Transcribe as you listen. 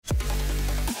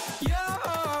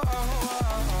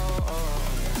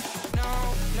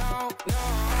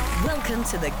Welcome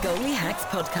to the Goalie Hacks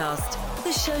Podcast,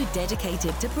 the show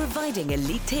dedicated to providing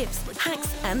elite tips,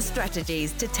 hacks, and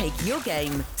strategies to take your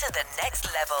game to the next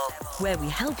level, where we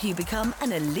help you become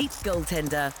an elite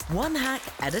goaltender, one hack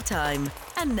at a time.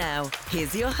 And now,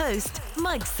 here's your host,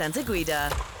 Mike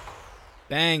Santaguida.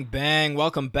 Bang, bang.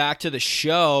 Welcome back to the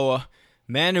show.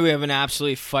 Man, do we have an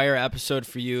absolutely fire episode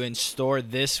for you in store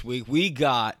this week. We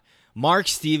got Mark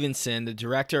Stephenson, the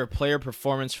Director of Player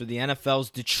Performance for the NFL's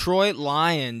Detroit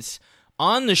Lions,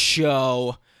 on the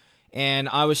show. And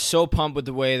I was so pumped with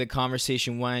the way the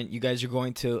conversation went. You guys are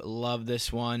going to love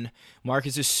this one. Mark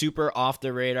is a super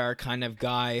off-the-radar kind of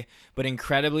guy, but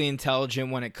incredibly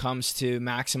intelligent when it comes to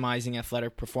maximizing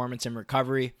athletic performance and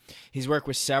recovery. He's worked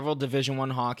with several Division I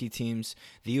hockey teams,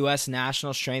 the U.S.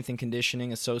 National Strength and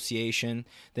Conditioning Association,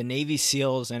 the Navy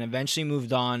SEALs, and eventually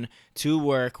moved on to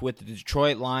work with the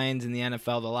Detroit Lions in the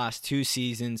NFL the last 2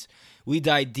 seasons. We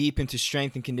dive deep into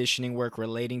strength and conditioning work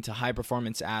relating to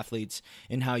high-performance athletes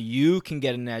and how you can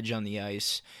get an edge on the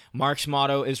ice. Mark's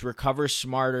motto is recover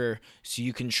smarter so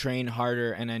you can train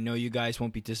harder, and I know you guys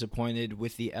won't be disappointed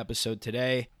with the episode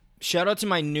today. Shout out to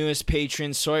my newest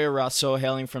patron, Sawyer Russell,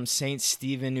 hailing from St.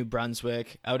 Stephen, New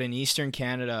Brunswick, out in Eastern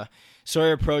Canada.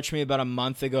 Sawyer approached me about a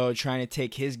month ago trying to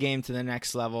take his game to the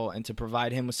next level and to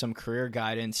provide him with some career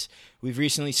guidance. We've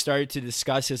recently started to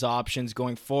discuss his options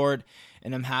going forward,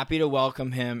 and I'm happy to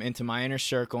welcome him into my inner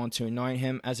circle and to anoint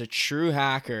him as a true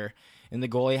hacker in the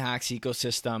Goalie Hacks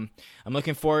ecosystem. I'm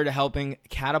looking forward to helping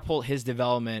catapult his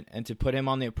development and to put him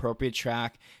on the appropriate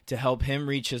track to help him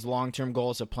reach his long-term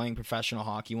goals of playing professional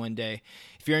hockey one day.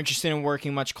 If you're interested in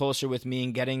working much closer with me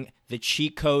and getting the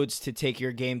cheat codes to take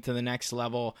your game to the next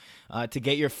level, to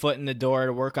get your foot in the door,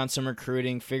 to work on some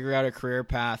recruiting, figure out a career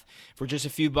path, for just a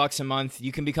few bucks a month,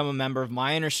 you can become a member of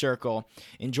my inner circle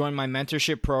and join my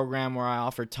mentorship program where I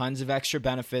offer tons of extra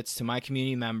benefits to my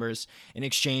community members in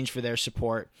exchange for their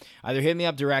support. Either hit me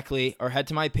up directly or head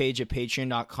to my page at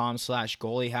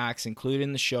patreon.com/goaliehacks, included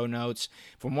in the show notes,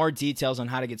 for more details on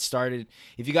how to get started.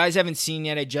 If you guys haven't seen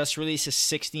yet, I just released a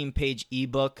 16-page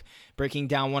ebook breaking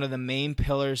down one of the main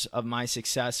pillars of my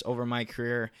success over my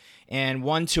career and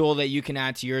one tool that you can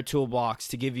add to your toolbox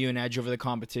to give you an edge over the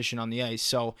competition on the ice.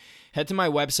 So head to my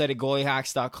website at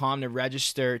goaliehacks.com to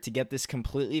register to get this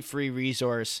completely free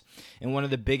resource and one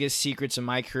of the biggest secrets of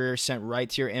my career sent right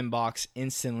to your inbox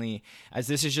instantly, as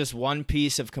this is just one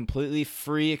piece of completely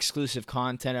free exclusive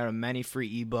content out of many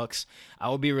free ebooks I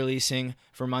will be releasing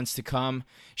for months to come.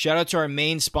 Shout out to our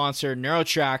main sponsor,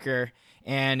 NeuroTracker.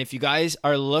 And if you guys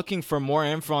are looking for more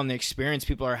info on the experience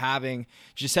people are having,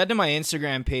 just head to my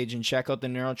Instagram page and check out the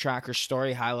NeuroTracker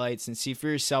story highlights and see for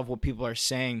yourself what people are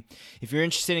saying. If you're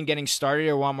interested in getting started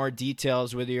or want more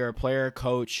details, whether you're a player or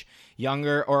coach,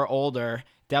 younger or older,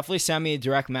 definitely send me a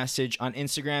direct message on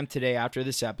Instagram today after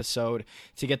this episode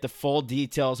to get the full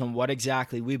details on what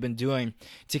exactly we've been doing.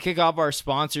 To kick off our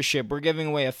sponsorship, we're giving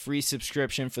away a free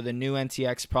subscription for the new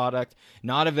NTX product,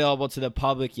 not available to the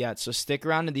public yet, so stick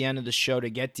around to the end of the show to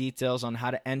get details on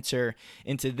how to enter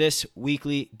into this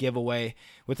weekly giveaway.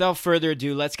 Without further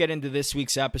ado, let's get into this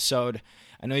week's episode.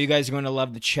 I know you guys are going to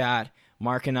love the chat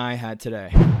Mark and I had today.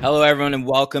 Hello, everyone, and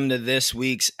welcome to this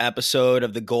week's episode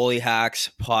of the Goalie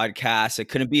Hacks podcast. I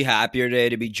couldn't be happier today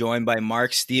to be joined by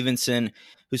Mark Stephenson,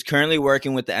 who's currently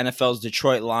working with the NFL's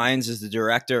Detroit Lions as the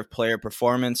Director of Player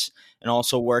Performance and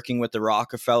also working with the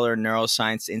Rockefeller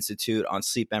Neuroscience Institute on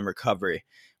sleep and recovery.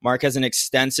 Mark has an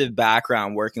extensive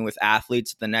background working with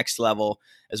athletes at the next level,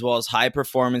 as well as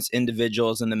high-performance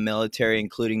individuals in the military,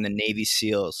 including the Navy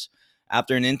SEALs.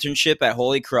 After an internship at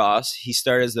Holy Cross, he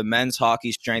started as the men's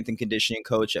hockey strength and conditioning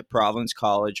coach at Providence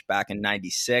College back in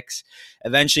 '96,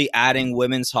 eventually adding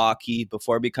women's hockey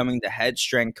before becoming the head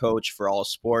strength coach for all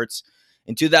sports.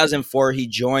 In 2004, he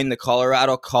joined the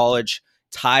Colorado College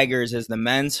Tigers as the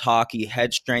men's hockey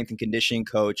head strength and conditioning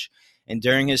coach, and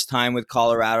during his time with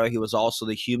Colorado, he was also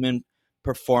the Human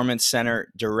Performance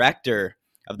Center director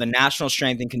of the National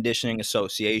Strength and Conditioning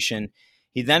Association.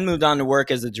 He then moved on to work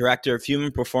as the Director of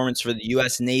Human Performance for the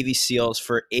U.S. Navy SEALs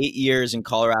for 8 years in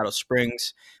Colorado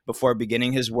Springs before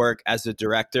beginning his work as the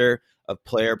Director of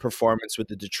Player Performance with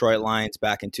the Detroit Lions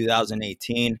back in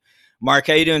 2018. Mark,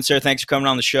 how you doing, sir? Thanks for coming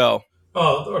on the show.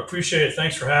 Oh, I appreciate it.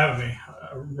 Thanks for having me.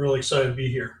 I'm really excited to be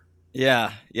here.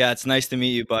 Yeah, it's nice to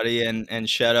meet you, buddy. And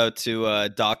shout out to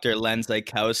Dr. Len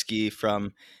Zykowski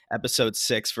from episode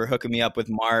 6 for hooking me up with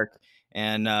Mark.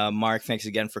 And Mark, thanks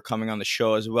again for coming on the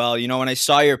show as well. You know, when I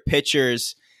saw your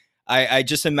pictures, I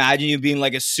just imagine you being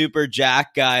like a super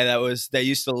jack guy that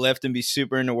used to lift and be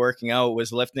super into working out.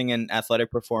 Was lifting and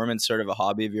athletic performance sort of a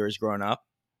hobby of yours growing up?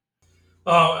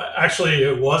 Actually,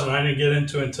 it wasn't. I didn't get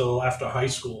into it until after high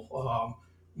school.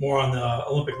 more on the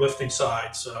Olympic lifting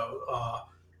side. So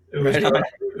it was Right on.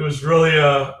 it was really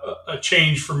a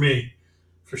change for me,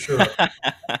 for sure.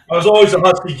 I was always a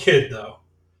husky kid, though.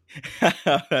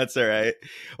 That's all right.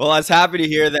 Well, I was happy to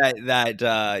hear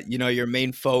that your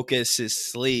main focus is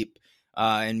sleep,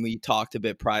 and we talked a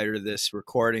bit prior to this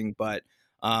recording, but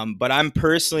I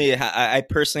personally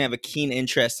have a keen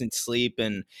interest in sleep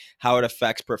and how it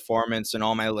affects performance, and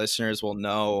all my listeners will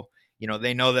know.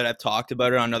 They know that I've talked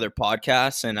about it on other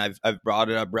podcasts, and I've brought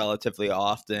it up relatively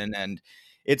often, and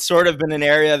it's sort of been an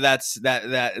area that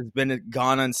has been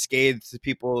gone unscathed.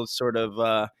 People sort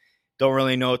of don't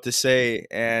really know what to say.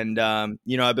 And,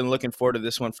 I've been looking forward to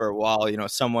this one for a while,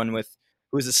 someone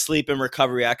who's a sleep and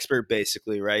recovery expert,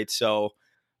 basically. Right. So,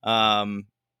 um,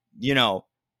 you know,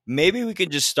 maybe we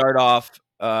could just start off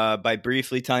by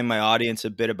briefly telling my audience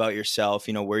a bit about yourself,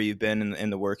 where you've been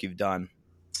and the work you've done.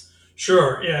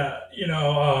 Sure, yeah.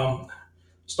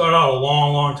 Started out a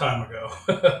long, long time ago,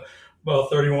 about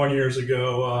 31 years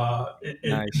ago in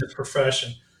Nice. this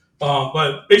profession.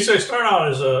 But basically, I started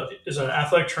out as an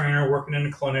athletic trainer working in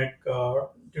a clinic,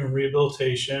 doing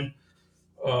rehabilitation.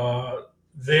 Uh,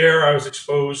 there, I was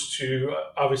exposed to,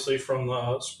 obviously, from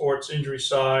the sports injury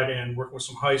side and working with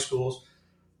some high schools,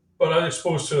 but I was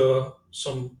exposed to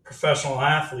some professional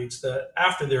athletes that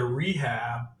after their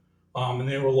rehab, and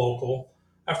they were local,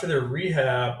 after their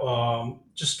rehab,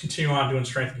 just continue on doing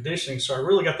strength and conditioning. So I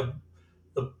really got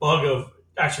the bug of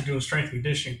actually doing strength and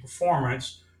conditioning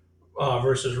performance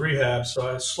versus rehab.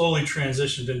 So I slowly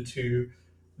transitioned into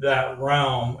that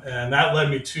realm, and that led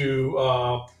me to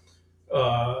a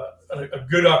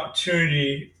good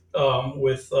opportunity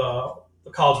with the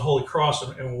College of Holy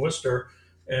Cross in Worcester,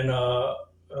 and a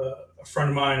friend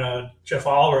of mine, Jeff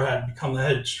Oliver, had become the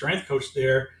head strength coach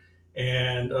there,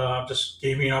 and just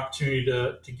gave me an opportunity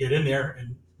to get in there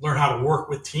and learn how to work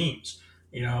with teams.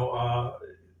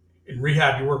 In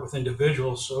rehab, you work with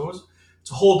individuals, so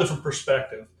it's a whole different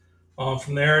perspective.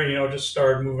 From there, just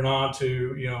started moving on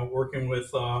to working with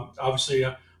obviously.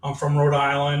 I'm from Rhode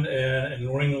Island and the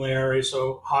New England area,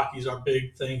 so hockey's our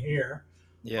big thing here.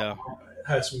 Yeah.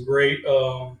 Had some great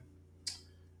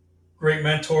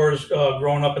mentors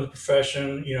growing up in the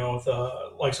profession, with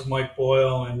likes of Mike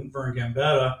Boyle and Vern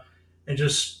Gambetta, and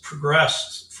just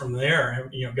progressed from there.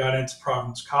 And, got into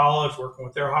Providence College, working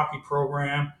with their hockey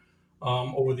program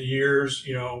over the years.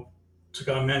 Took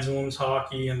on men's and women's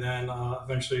hockey, and then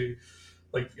eventually,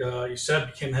 like you said,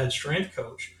 became the head strength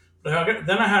coach. But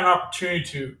then I had an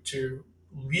opportunity to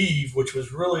leave, which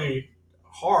was really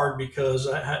hard because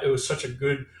it was such a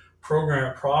good program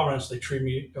at Providence. They treated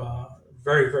me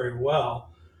very, very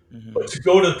well. Mm-hmm. But to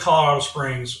go to Colorado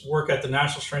Springs, work at the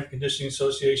National Strength and Conditioning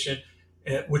Association,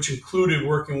 which included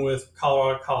working with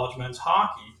Colorado College men's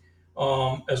hockey,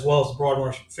 as well as the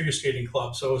Broadmoor Figure Skating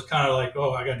Club. So it was kind of like,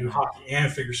 oh, I got to do hockey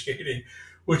and figure skating,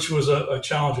 which was a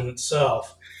challenge in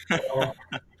itself. Uh,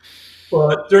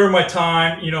 but during my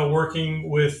time, working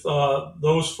with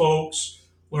those folks,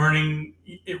 learning,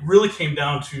 it really came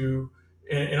down to,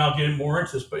 and I'll get more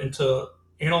into this, but into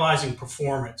analyzing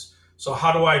performance. So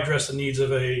how do I address the needs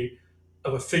of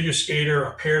a figure skater,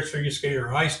 a pairs figure skater,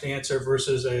 or ice dancer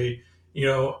versus you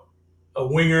know a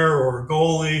winger or a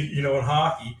goalie, in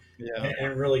hockey, Yeah.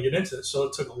 and really get into it. So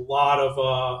it took a lot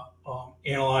of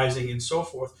analyzing and so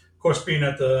forth. Of course, being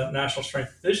at the National Strength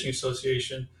and Conditioning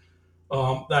Association,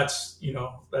 that's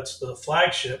the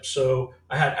flagship. So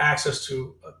I had access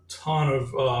to a ton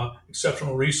of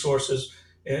exceptional resources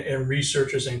and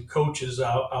researchers and coaches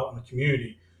out in the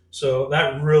community. So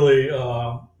that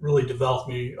really developed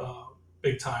me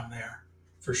big time there,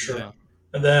 for sure. Yeah.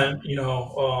 And then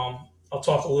I'll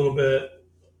talk a little bit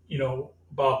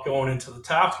about going into the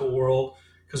tactical world,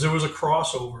 because there was a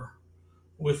crossover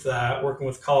with that, working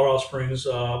with Colorado Springs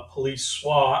Police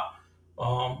SWAT,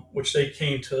 which they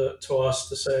came to us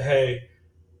to say, hey,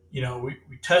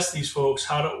 we test these folks.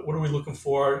 What are we looking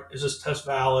for? Is this test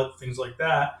valid? Things like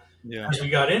that. Yeah. As we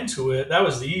got into it, that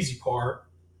was the easy part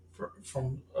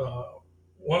from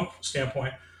one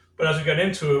standpoint. But as we got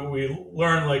into it, we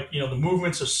learned, like, the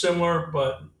movements are similar,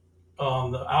 but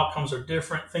the outcomes are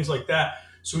different, things like that.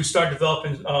 So we started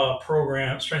developing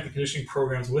programs, strength and conditioning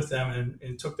programs with them,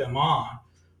 and took them on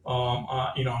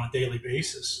a daily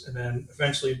basis. And then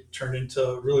eventually turned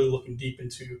into really looking deep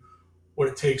into what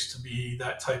it takes to be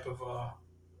that type of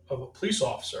a police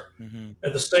officer. Mm-hmm.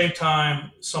 At the same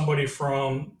time, somebody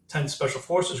from 10th Special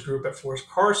Forces Group at Fort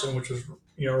Carson, which was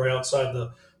right outside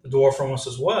the door from us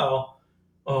as well,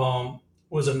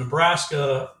 was a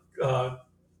Nebraska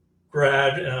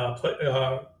grad,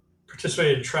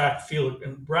 participated in track field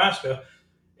in Nebraska,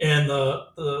 And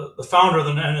the founder of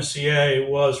the NSCA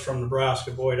was from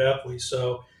Nebraska, Boyd Epley.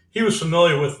 So he was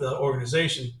familiar with the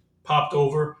organization, popped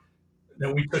over.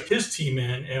 Then we took his team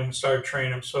in and we started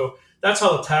training them. So that's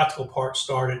how the tactical part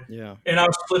started. Yeah. And I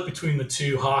was split between the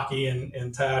two, hockey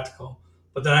and tactical.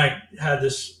 But then I had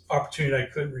this opportunity I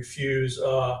couldn't refuse,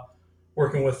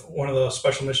 working with one of the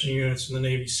special mission units in the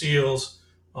Navy SEALs.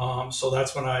 So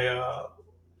that's when I,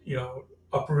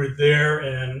 uprooted there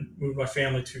and moved my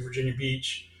family to Virginia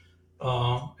Beach,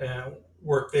 and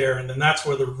worked there. And then that's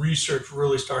where the research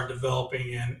really started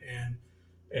developing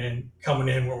and coming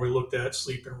in, where we looked at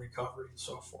sleep and recovery and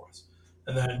so forth.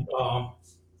 And then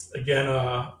again,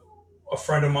 a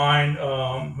friend of mine,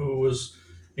 who was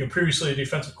previously a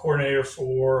defensive coordinator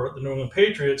for the New England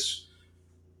Patriots,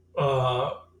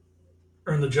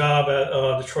 earned the job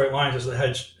at Detroit Lions as the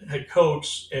head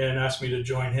coach, and asked me to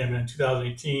join him in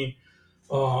 2018.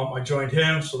 I joined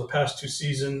him. So the past 2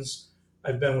 seasons,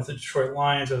 I've been with the Detroit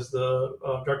Lions as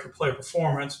the director of player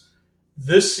performance.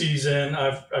 This season,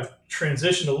 I've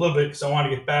transitioned a little bit because I want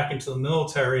to get back into the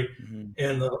military,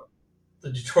 and the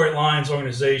Detroit Lions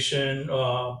organization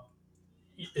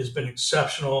has been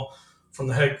exceptional, from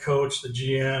the head coach, the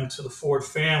GM, to the Ford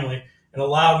family, and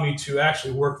allowed me to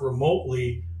actually work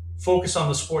remotely, focus on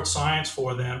the sports science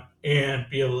for them, and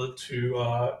be able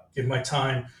to give my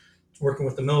time working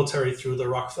with the military through the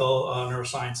Rockefeller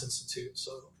Neuroscience Institute.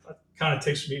 So that kind of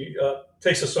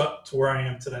takes us up to where I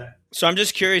am today. So I'm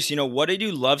just curious, what did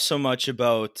you love so much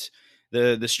about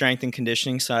the strength and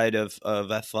conditioning side of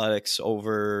athletics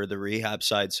over the rehab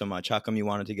side so much? How come you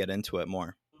wanted to get into it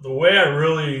more? The way I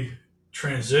really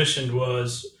transitioned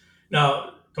was,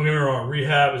 now don't get me wrong,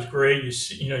 rehab is great. You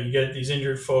see, you get these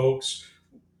injured folks,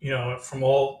 from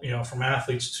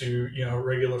athletes to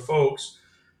regular folks,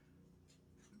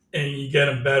 and you get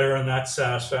them better, and that's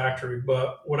satisfactory.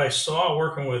 But what I saw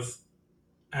working with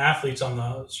athletes on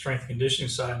the strength and conditioning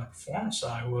side and the performance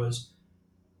side was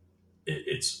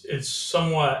it's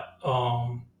somewhat,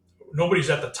 nobody's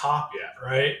at the top yet,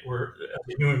 right? We're,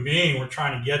 as a human being, we're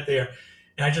trying to get there,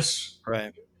 and it just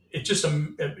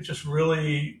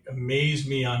really amazed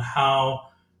me on how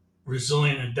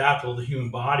resilient and adaptable the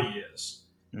human body is,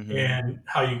 and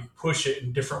how you push it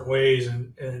in different ways.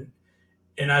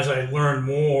 And as I learned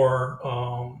more,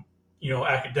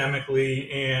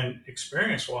 academically and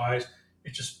experience wise,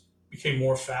 it just became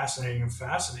more fascinating and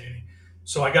fascinating.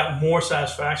 So I got more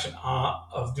satisfaction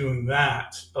of doing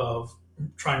that, of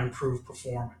trying to improve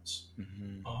performance.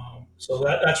 So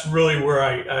that's really where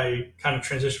I kind of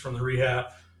transitioned from the rehab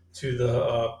to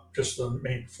the just the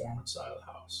main performance side of the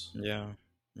house.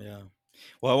 Yeah.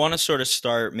 Well, I want to sort of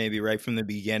start maybe right from the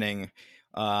beginning.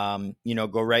 Go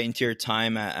right into your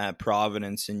time at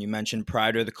Providence, and you mentioned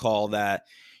prior to the call that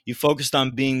you focused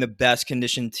on being the best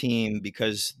conditioned team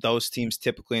because those teams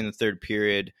typically in the third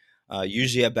period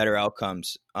usually have better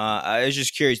outcomes. I was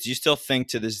just curious, do you still think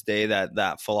to this day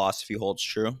that philosophy holds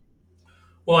true?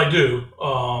 Well, I do,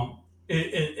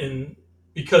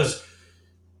 because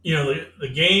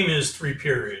the game is 3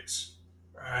 periods,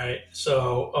 right?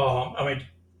 So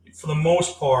for the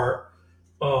most part,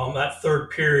 that third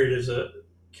period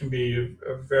can be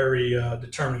a very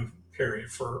determining period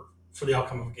for the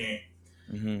outcome of a game.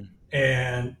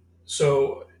 And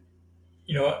so,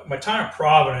 my time at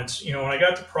Providence, when I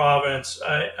got to Providence,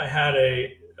 I had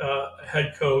a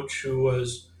head coach who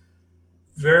was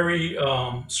very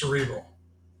cerebral,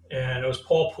 and it was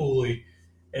Paul Pooley,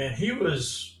 and he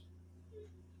was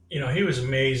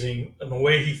amazing in the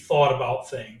way he thought about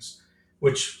things,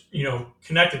 which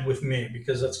connected with me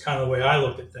because that's kind of the way I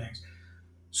looked at things.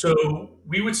 So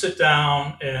we would sit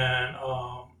down and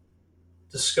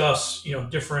discuss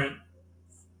different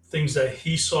things that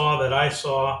he saw, that I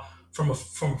saw, from a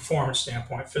performance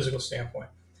standpoint, physical standpoint.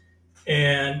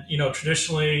 And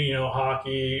traditionally,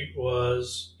 hockey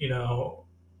was go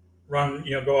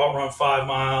out, run 5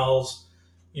 miles,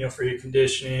 for your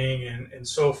conditioning and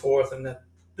so forth. And that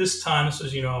this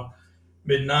was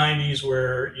mid 90s,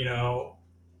 where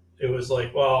it was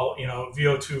like, well,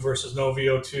 VO2 versus no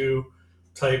VO2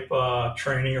 type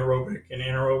training, aerobic and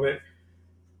anaerobic.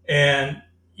 And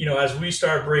as we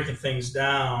started breaking things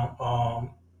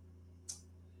down,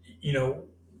 we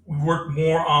worked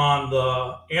more on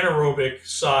the anaerobic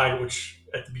side, which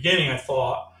at the beginning I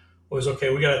thought was, okay,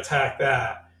 we got to attack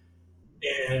that.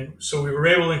 And so we were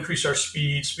able to increase our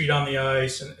speed on the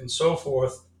ice, and so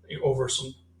forth over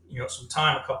some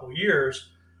time, a couple of years.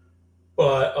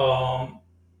 But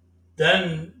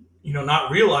then,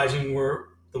 not realizing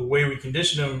the way we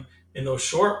conditioned them in those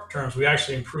short terms, we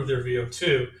actually improved their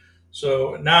VO2.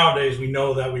 So nowadays we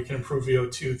know that we can improve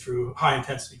VO2 through high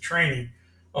intensity training.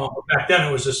 Back then,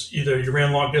 it was just either you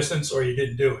ran long distance or you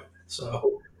didn't do it.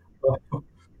 So, uh,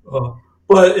 uh,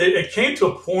 but it came to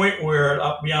a point where,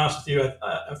 I'll be honest with you,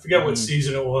 I forget what Hmm.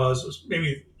 season it was. It was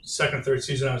maybe second, third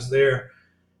season I was there.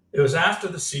 It was after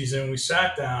the season. We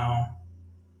sat down,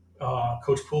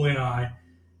 Coach Pooley and I,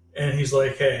 and he's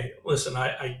like, "Hey, listen,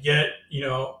 I get,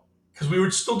 because we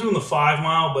were still doing the 5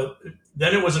 mile, but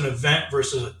then it was an event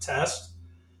versus a test.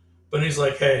 But he's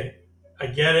like, hey, I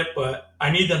get it, but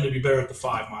I need them to be better at the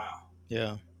 5 mile.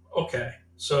 Yeah. Okay.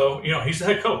 So, he's the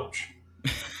head coach.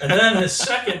 And then his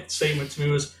second statement to me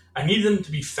was, I need them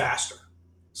to be faster.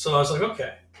 So I was like,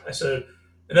 okay. I said,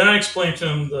 and then I explained to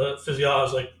him the physiology. I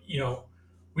was like,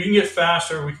 we can get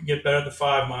faster, we can get better at the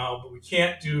 5 mile, but we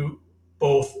can't do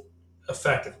both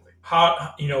effectively.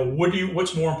 How,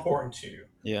 what's more important to you?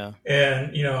 Yeah.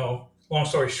 And, long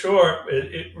story short,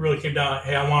 it really came down,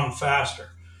 hey, I want them faster.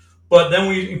 But then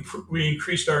we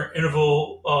increased our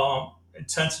interval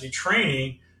intensity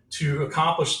training to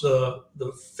accomplish the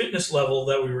fitness level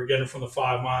that we were getting from the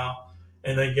 5 mile,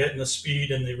 and then getting the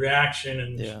speed and the reaction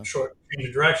and Yeah. short change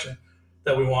of direction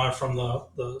that we wanted from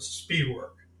the speed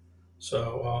work.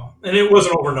 So, and it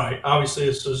wasn't overnight. Obviously,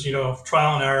 this was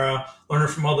trial and error, learning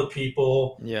from other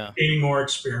people, Yeah. gaining more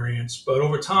experience. But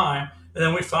over time, and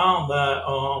then we found that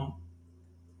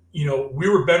we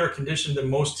were better conditioned than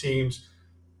most teams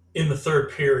in the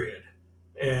third period,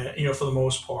 and for the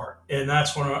most part, and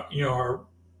that's when our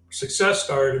success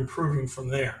started improving from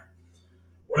there.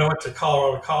 When I went to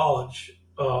Colorado College,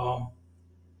 now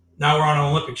we're on an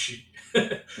Olympic sheet,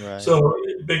 Right. so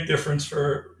big difference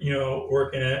for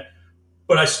working it.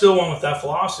 But I still went with that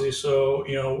philosophy. So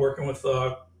working with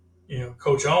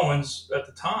Coach Owens at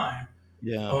the time,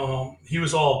 Yeah. he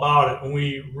was all about it, and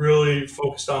we really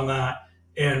focused on that,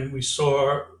 and we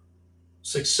saw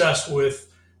success with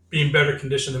being better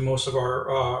conditioned than most of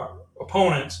our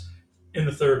opponents in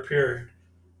the third period.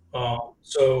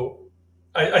 So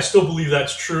I still believe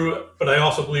that's true, but I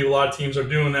also believe a lot of teams are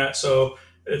doing that. So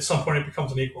at some point, it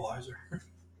becomes an equalizer.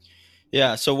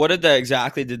 Yeah. So what did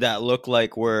that look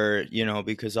like where,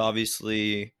 because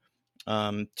obviously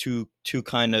two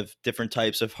kind of different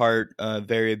types of heart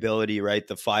variability, right?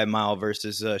 The 5 mile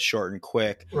versus short and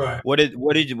quick. Right.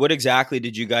 What exactly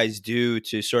did you guys do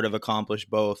to sort of accomplish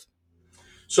both?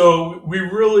 So we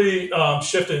really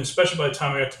shifted, especially by the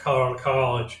time I got to Colorado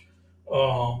College.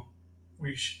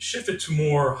 We shifted to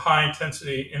more high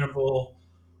intensity interval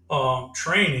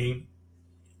training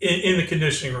in the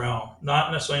conditioning realm,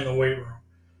 not necessarily in the weight room.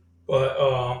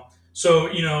 But so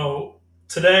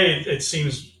today it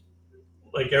seems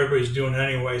like everybody's doing it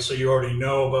anyway, so you already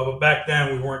know. But back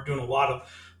then we weren't doing a lot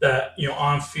of that,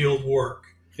 on field work,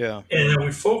 Yeah. and then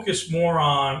we focused more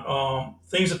on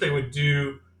things that they would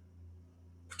do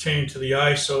pertaining to the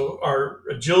ice. So our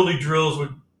agility drills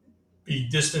would be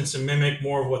distance and mimic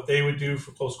more of what they would do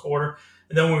for close quarter.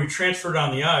 And then when we transferred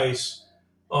on the ice,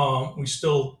 we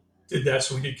still did that.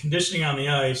 So we did conditioning on the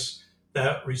ice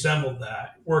that resembled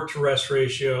that, work to rest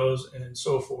ratios, and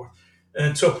so forth.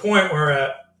 And to a point where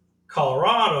at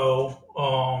Colorado,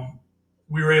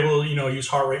 we were able to, use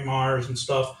heart rate monitors and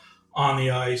stuff on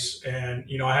the ice. And,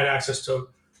 I had access to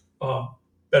uh,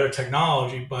 better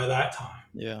technology by that time.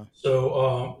 Yeah.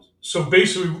 So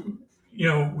basically, we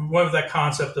went with that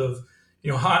concept of,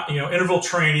 interval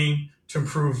training to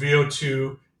improve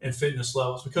VO2 and fitness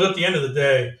levels. Because at the end of the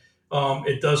day,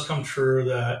 it does come true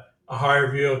that a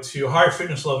higher VO2, a higher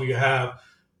fitness level you have,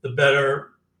 the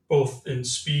better both in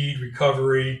speed,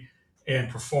 recovery, and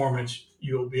performance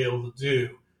you'll be able to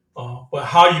do. But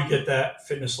how you get that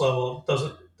fitness level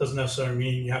doesn't necessarily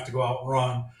mean you have to go out and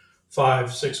run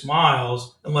 5-6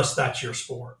 miles unless that's your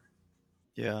sport.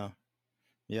 Yeah.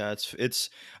 Yeah, it's.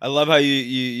 I love how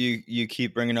you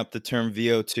keep bringing up the term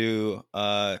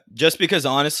VO2, just because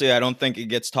honestly, I don't think it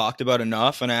gets talked about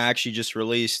enough. And I actually just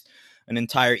released an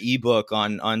entire ebook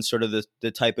on sort of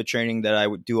the type of training that I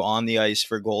would do on the ice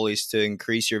for goalies to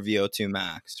increase your VO2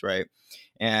 max, right?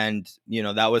 And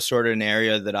that was sort of an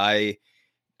area that I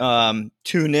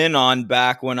tune in on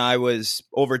back when I was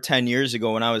over 10 years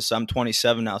ago. I'm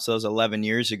 27 now, so that was 11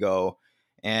 years ago.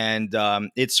 And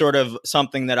it's sort of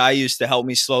something that I used to help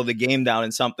me slow the game down,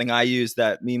 and something I used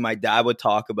that me and my dad would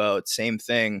talk about. Same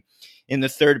thing. In the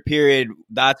third period,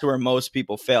 that's where most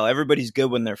people fail. Everybody's good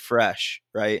when they're fresh,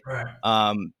 right? Right.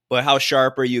 But how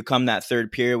sharp are you come that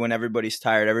third period when everybody's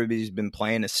tired? Everybody's been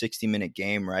playing a 60-minute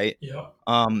game, right? Yep.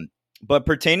 But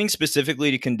pertaining specifically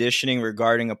to conditioning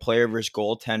regarding a player versus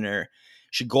goaltender,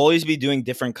 should goalies be doing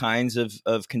different kinds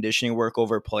of conditioning work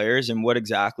over players, and what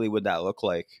exactly would that look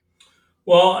like?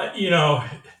 Well,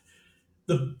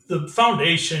 the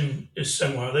foundation is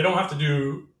similar. They don't have to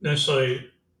do necessarily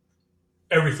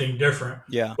everything different.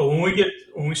 Yeah. But when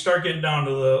we start getting down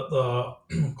to the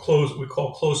closed, we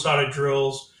call closed-sided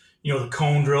drills, the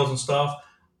cone drills and stuff,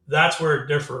 that's where it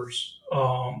differs,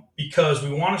 because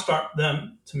we want to start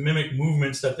them to mimic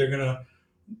movements that they're going to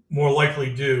more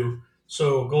likely do.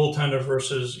 So goaltender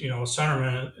versus a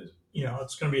centerman,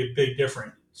 it's going to be a big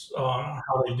difference on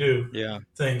how they do Yeah.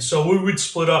 things. So we would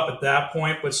split up at that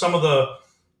point, but some of the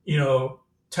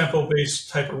tempo-based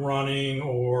type of running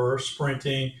or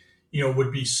sprinting,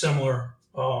 would be similar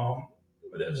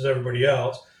as everybody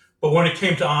else. But when it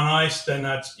came to on ice, then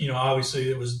that's obviously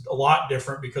it was a lot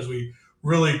different because we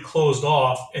really closed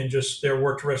off and just their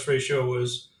work to rest ratio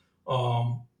was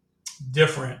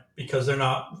different because they're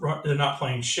not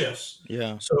playing shifts.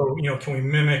 Yeah. So can we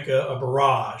mimic a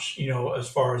barrage? As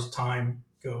far as time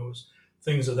goes,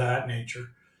 things of that nature.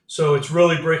 So it's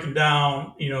really breaking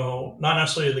down, not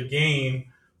necessarily the game,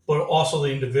 but also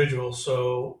the individual.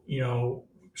 So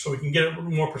so we can get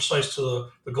more precise to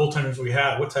the goaltenders we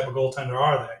have. What type of goaltender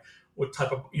are they? What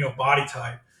type of body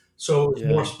type? So it's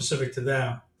more specific to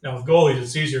them. Now with goalies,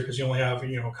 it's easier because you only have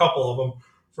a couple of them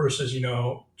versus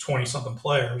 20 something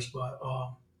players. But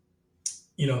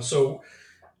so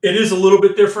it is a little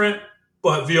bit different.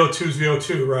 But VO2 is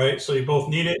VO2, right? So you both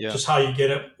need it. Yeah. Just how you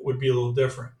get it would be a little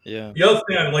different. Yeah. The other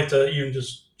thing I'd like to even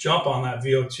just jump on that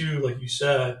VO2, like you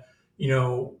said,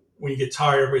 when you get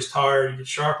tired, everybody's tired, you get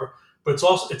sharper. But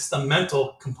it's the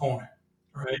mental component,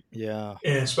 right? Yeah.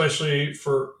 And especially it's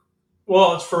for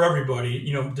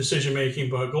everybody, decision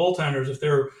making. But goaltenders, if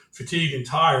they're fatigued and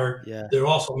tired, they're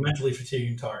also mentally fatigued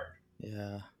and tired.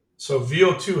 Yeah. So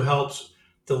VO2 helps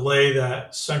delay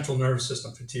that central nervous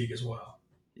system fatigue as well.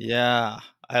 Yeah,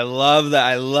 I love that.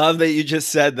 I love that you just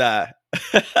said that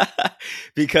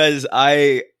because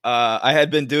I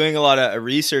had been doing a lot of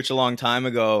research a long time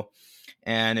ago,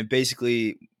 and it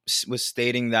basically was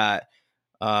stating that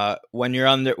when you're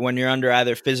under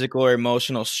either physical or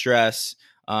emotional stress,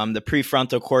 the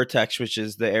prefrontal cortex, which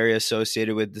is the area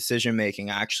associated with decision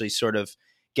making, actually sort of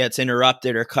gets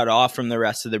interrupted or cut off from the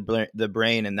rest of the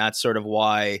brain, and that's sort of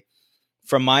why.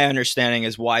 From my understanding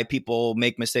is why people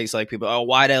make mistakes like people, oh,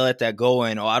 why'd I let that go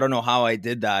in? Oh, I don't know how I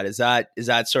did that. Is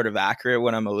that sort of accurate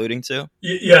what I'm alluding to?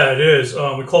 Yeah, it is.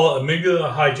 We call it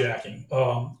amygdala hijacking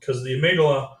because the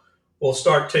amygdala will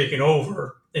start taking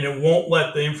over and it won't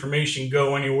let the information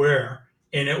go anywhere.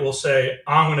 And it will say,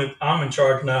 I'm in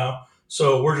charge now.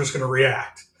 So we're just going to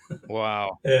react.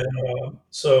 Wow. And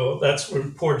so that's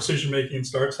when poor decision making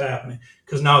starts happening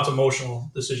because now it's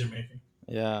emotional decision making.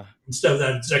 Yeah. Instead of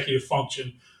that executive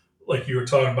function, like you were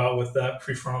talking about with that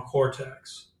prefrontal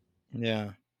cortex. Yeah.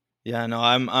 Yeah. No,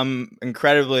 I'm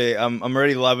incredibly, I'm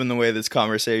already loving the way this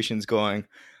conversation's going.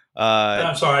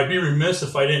 I'm sorry, I'd be remiss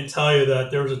if I didn't tell you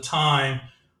that there was a time,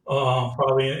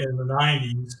 probably in the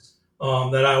 90s,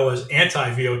 that I was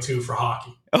anti VO2 for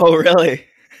hockey. Oh, really?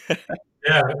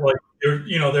 Yeah. Like,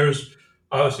 there's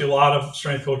obviously a lot of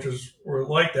strength coaches were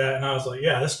like that. And I was like,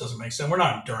 yeah, this doesn't make sense. We're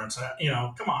not endurance.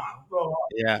 Come on.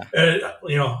 Yeah. And,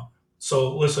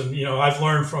 so listen, I've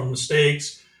learned from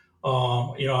mistakes.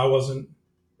 I wasn't,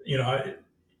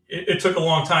 it took a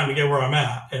long time to get where I'm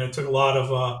at, and it took a lot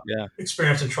of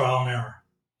experience and trial and error.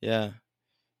 Yeah.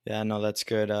 Yeah. No, that's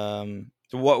good.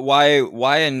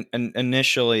 Why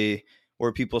initially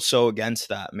were people so against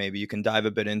that? Maybe you can dive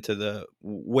a bit into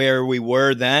where we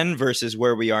were then versus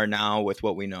where we are now with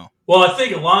what we know. Well, I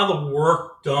think a lot of the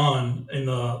work done in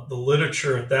the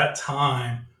literature at that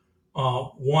time,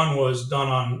 one was done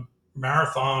on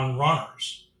marathon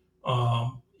runners,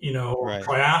 or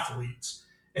triathletes,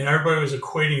 and everybody was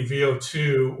equating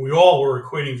VO2. We all were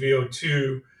equating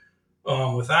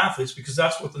VO2 with athletes because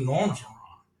that's what the norms were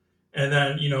on. And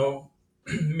then,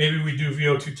 maybe we do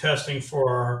VO2 testing for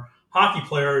our hockey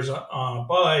players on a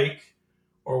bike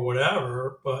or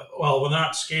whatever, but we're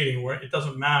not skating, it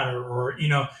doesn't matter. Or,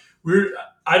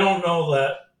 I don't know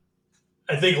that.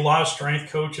 I think a lot of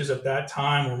strength coaches at that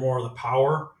time were more of the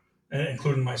power,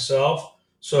 including myself.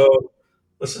 So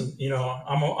listen,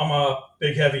 I'm a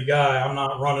big, heavy guy. I'm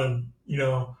not running,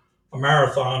 a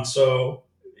marathon. So,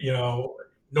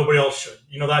 nobody else should,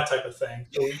 that type of thing.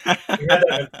 So we had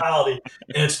that mentality,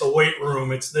 and it's the weight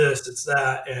room. It's this, it's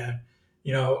that. And,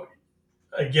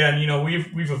 again,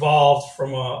 we've evolved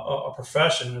from a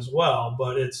profession as well,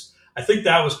 but I think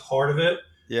that was part of it.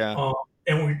 Yeah.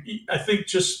 I think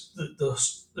just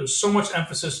there's so much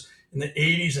emphasis in the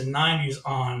 80s and 90s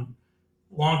on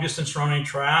long distance running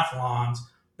triathlons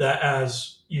that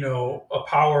as, a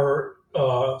power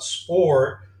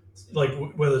sport, like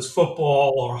whether it's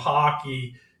football or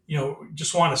hockey,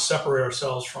 just want to separate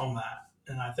ourselves from that.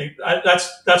 And I think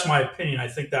that's my opinion. I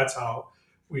think that's how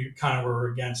we kind of were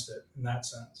against it in that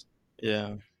sense.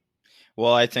 Yeah.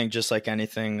 Well, I think just like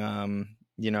anything,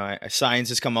 science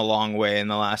has come a long way in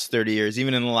the last 30 years,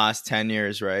 even in the last 10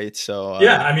 years, right? So,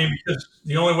 Yeah, I mean, because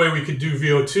the only way we could do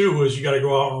VO2 was you got to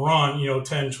go out and run,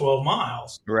 10, 12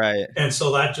 miles. right. And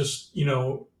so that just,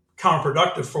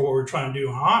 counterproductive for what we're trying to do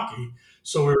in hockey.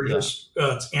 So we were Yeah. just,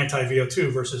 it's anti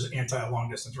VO2 versus anti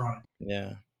long distance running.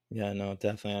 Yeah. Yeah. No,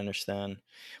 definitely understand.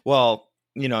 Well,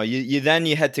 you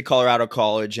head to Colorado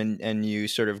College and you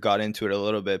sort of got into it a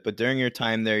little bit, but during your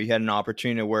time there, you had an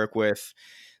opportunity to work with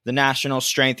the National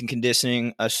Strength and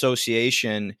Conditioning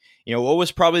Association. What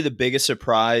was probably the biggest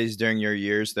surprise during your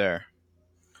years there?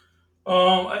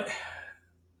 I,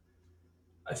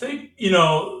 I think,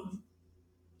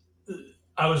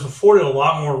 I was afforded a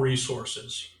lot more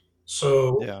resources.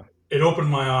 So Yeah. it opened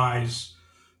my eyes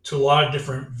to a lot of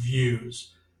different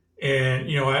views. And,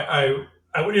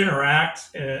 I would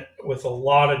interact with a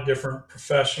lot of different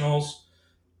professionals,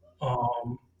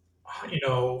 um,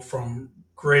 from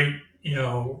great,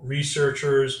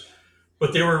 researchers,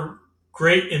 but they were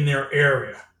great in their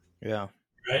area, Yeah.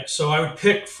 right? So I would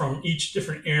pick from each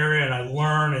different area and I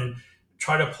learn and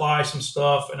try to apply some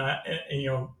stuff. And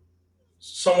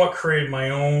somewhat create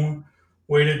my own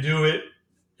way to do it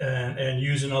and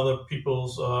using other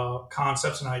people's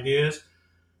concepts and ideas.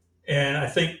 And I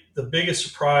think the biggest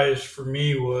surprise for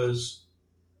me was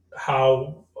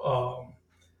how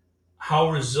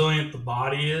resilient the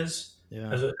body is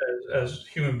Yeah. as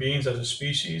human beings, as a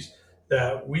species,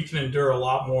 that we can endure a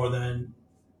lot more than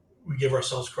we give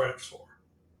ourselves credit for.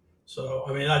 So,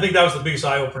 I mean, I think that was the biggest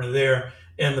eye opener there.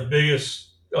 And the biggest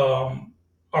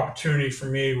opportunity for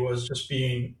me was just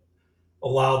being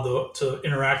allowed to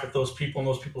interact with those people and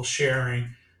those people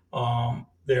sharing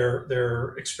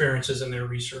their experiences and their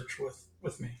research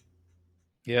with me.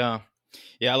 Yeah.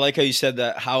 Yeah, I like how you said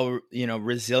that, how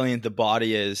resilient the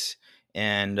body is.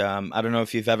 And I don't know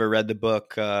if you've ever read the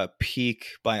book Peak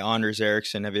by Anders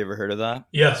Ericsson. Have you ever heard of that?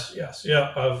 Yes, yes,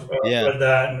 yeah. I've Yeah, read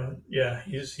that, and yeah,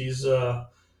 he's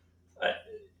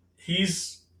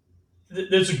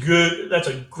that's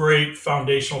a great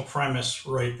foundational premise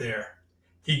right there.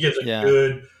 He gives a yeah,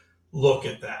 good look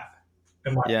at that,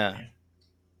 in my yeah. opinion.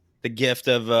 The gift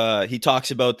of he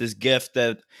talks about this gift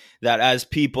that as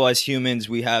people, as humans,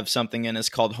 we have something in us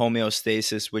called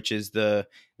homeostasis, which is the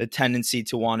tendency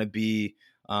to want to be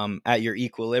at your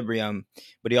equilibrium.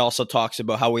 But he also talks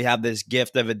about how we have this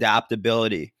gift of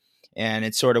adaptability, and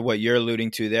it's sort of what you're alluding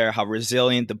to there, how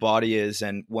resilient the body is,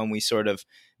 and when we sort of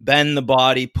bend the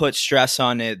body, put stress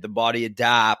on it, the body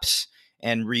adapts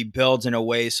and rebuilds in a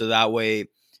way so that way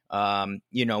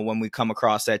when we come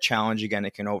across that challenge again,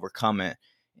 it can overcome it.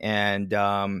 And,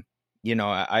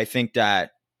 I think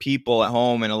that people at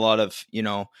home and a lot of,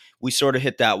 we sort of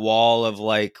hit that wall of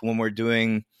like when we're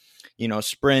doing,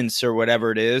 sprints or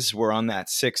whatever it is, we're on that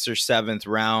sixth or seventh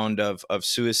round of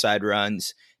suicide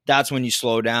runs. That's when you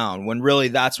slow down, when really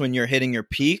that's when you're hitting your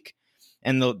peak.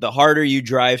 And the harder you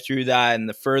drive through that and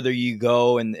the further you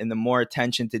go and the more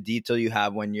attention to detail you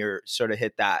have when you're sort of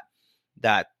hit that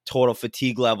total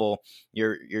fatigue level,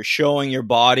 you're showing your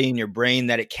body and your brain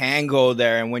that it can go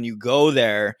there, and when you go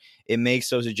there it makes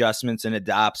those adjustments and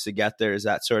adapts to get there. Does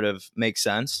that sort of make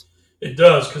sense? It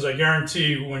does, because I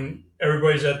guarantee when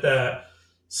everybody's at that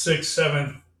sixth,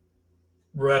 seventh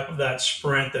rep of that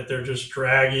sprint, that they're just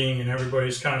dragging and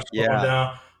everybody's kind of slowing Yeah.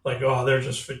 down, like, oh, they're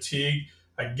just fatigued.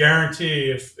 I guarantee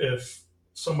if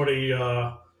somebody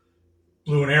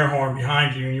blew an air horn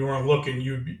behind you and you weren't looking,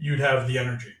 you'd have the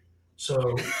energy.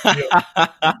 So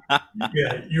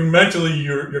yeah, you mentally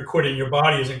you're quitting. Your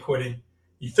body isn't quitting.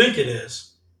 You think it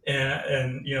is,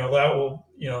 and that will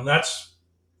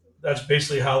that's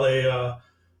basically how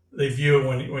they view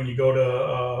it when you go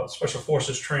to special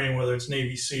forces training, whether it's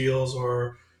Navy SEALs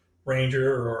or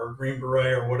Ranger or Green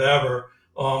Beret or whatever.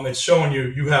 It's showing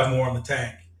you have more in the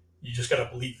tank. You just got to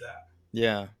believe that.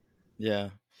 Yeah. Yeah.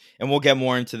 And we'll get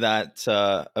more into that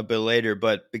a bit later.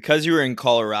 But because you were in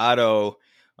Colorado,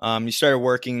 you started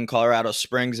working in Colorado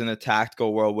Springs in the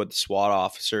tactical world with the SWAT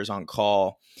officers on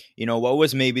call. What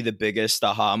was maybe the biggest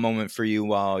aha moment for you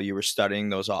while you were studying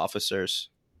those officers?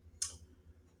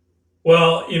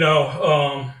 Well,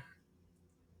 I,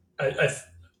 I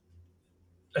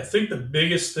I think the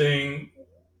biggest thing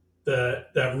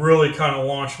that really kind of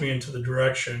launched me into the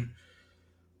direction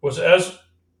was, as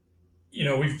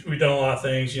we've done a lot of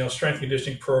things, strength and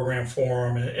conditioning program for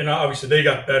them, and obviously they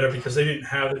got better because they didn't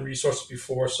have the resources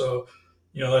before. So,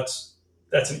 that's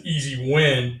an easy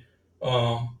win.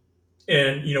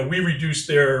 And we reduced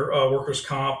their workers'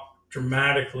 comp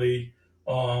dramatically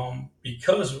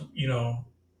because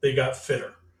they got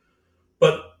fitter.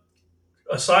 But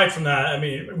aside from that, I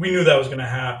mean, we knew that was going to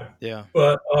happen. Yeah.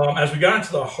 But as we got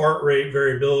into the heart rate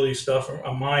variability stuff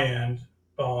on my end,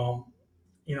 um,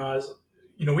 as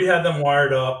we had them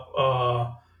wired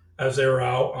up as they were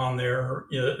out on their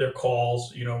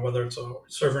calls, whether it's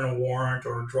serving a warrant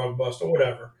or a drug bust or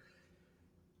whatever.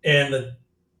 And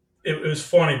it was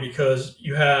funny because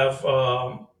you have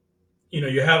a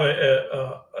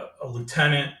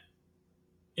lieutenant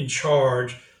in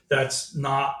charge that's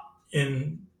not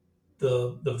in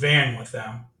the van with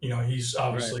them. He's Right.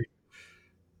 obviously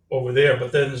over there,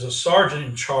 but then there's a sergeant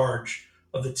in charge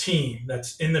of the team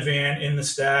that's in the van, in the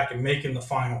stack, and making the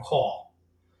final call.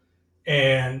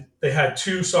 And they had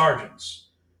two sergeants,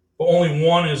 but only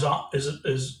one is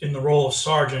in the role of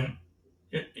sergeant,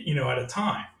 at a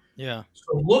time. Yeah.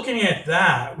 So looking at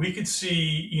that, we could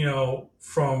see,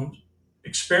 from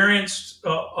experienced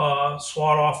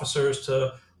SWAT officers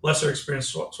to lesser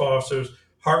experienced SWAT officers,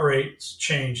 heart rates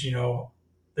change.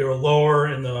 They were lower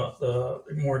in the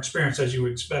more experienced, as you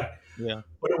would expect. Yeah.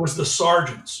 But it was the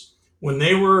sergeants. When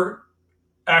they were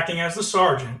acting as the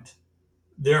sergeant,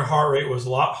 their heart rate was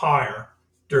a lot higher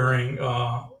during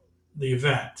the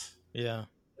event. Yeah.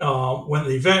 When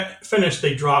the event finished,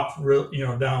 they dropped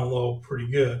down low pretty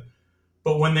good.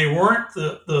 But when they weren't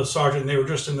the sergeant, they were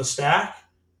just in the stack.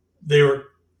 They were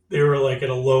like at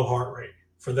a low heart rate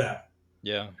for them,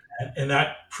 Yeah. and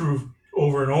that proved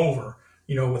over and over,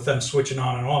 with them switching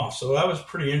on and off. So that was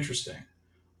pretty interesting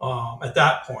at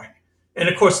that point. And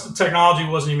of course, the technology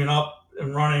wasn't even up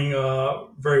and running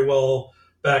very well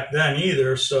back then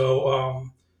either. So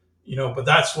but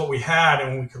that's what we had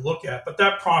and we could look at. But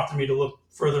that prompted me to look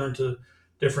further into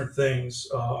different things.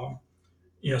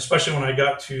 Especially when I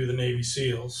got to the Navy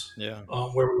SEALs, Yeah.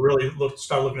 where we really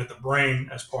started looking at the brain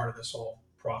as part of this whole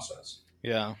process.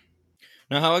 Yeah.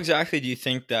 Now, how exactly do you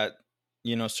think that,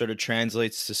 sort of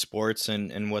translates to sports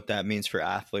and what that means for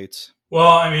athletes?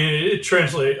 Well, I mean, it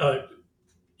translates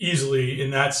easily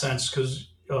in that sense because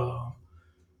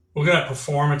looking at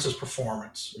performance is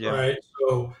performance, Yeah. right?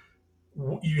 So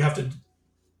you have to,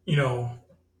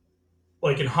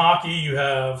 like in hockey, you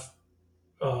have,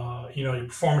 your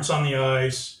performance on the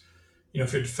ice.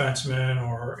 If you're a defenseman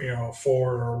or a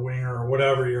forward or a winger or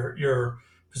whatever your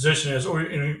position is, or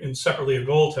in separately a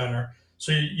goaltender.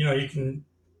 So you can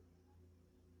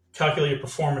calculate your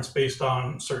performance based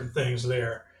on certain things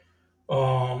there.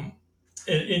 So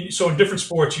in different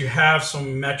sports, you have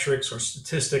some metrics or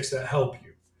statistics that help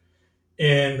you.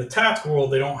 In the tactical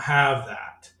world, they don't have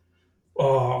that.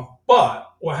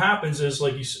 But what happens is,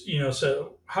 like said,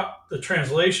 the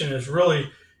translation is really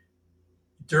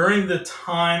during the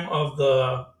time of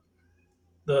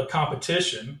the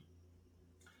competition.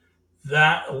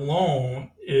 That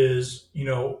alone is,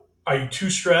 are you too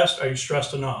stressed? Are you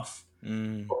stressed enough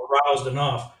or aroused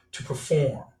enough to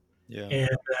perform? Yeah. And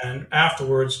then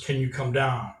afterwards, can you come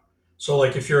down? So,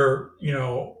 like if you're,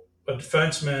 a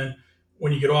defenseman,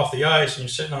 when you get off the ice and you're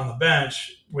sitting on the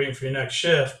bench waiting for your next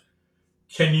shift,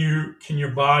 can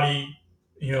your body,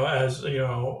 as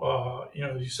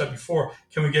you said before,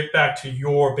 can we get back to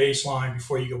your baseline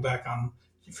before you go back on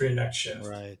for your next shift?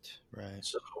 Right. Right.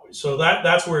 So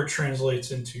that's where it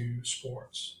translates into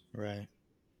sports. Right.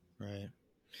 Right.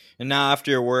 And now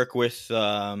after your work with,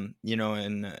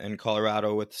 in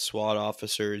Colorado with SWAT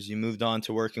officers, you moved on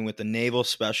to working with the Naval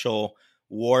Special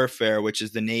Warfare, which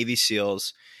is the Navy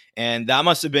SEALs. And that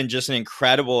must have been just an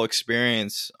incredible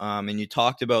experience. And you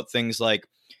talked about things like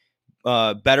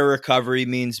better recovery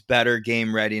means better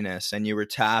game readiness. And you were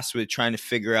tasked with trying to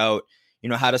figure out,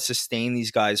 how to sustain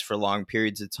these guys for long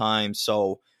periods of time.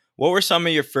 So what were some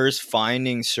of your first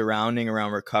findings surrounding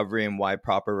around recovery and why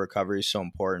proper recovery is so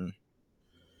important?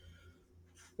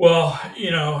 Well,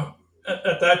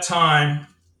 at that time,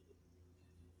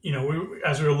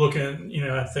 as we were looking,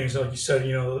 at things like you said,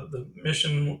 the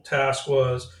mission task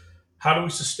was how do we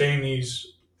sustain these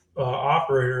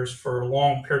operators for a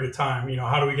long period of time?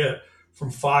 How do we get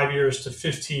from 5 years to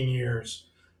 15 years?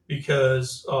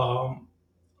 Because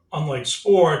unlike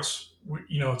sports,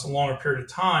 it's a longer period of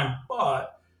time.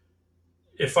 But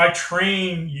if I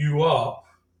train you up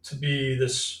to be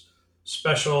this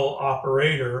special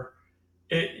operator,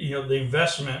 the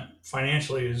investment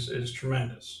financially is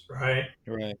tremendous, right?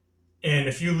 Right. And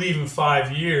if you leave in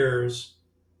 5 years,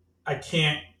 I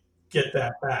can't get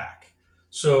that back.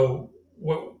 So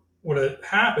what it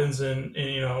happens, and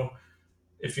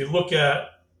if you look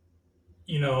at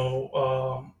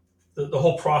the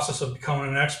whole process of becoming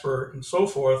an expert and so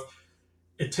forth,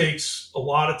 it takes a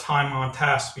lot of time on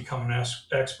task to become an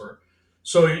expert.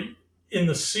 So in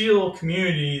the SEAL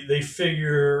community, they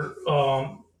figure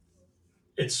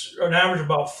it's an average of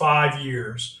about 5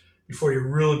 years before you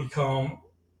really become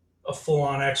a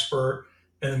full-on expert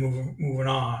and then moving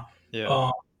on. Yeah.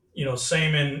 Um,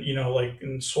 same in, like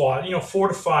in SWAT, 4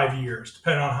 to 5 years,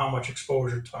 depending on how much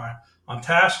exposure time on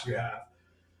task you have.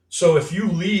 So if you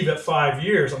leave at 5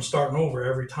 years, I'm starting over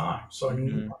every time. So I'm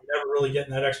never really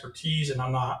getting that expertise, and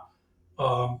I'm not,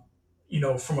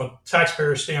 from a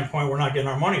taxpayer standpoint, we're not getting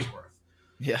our money's worth.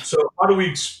 Yeah. So how do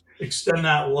we extend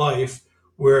that life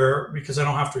because I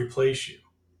don't have to replace you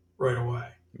right away?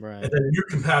 Right. And then you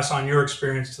can pass on your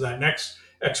experience to that next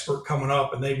expert coming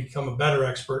up, and they become a better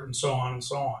expert, and so on and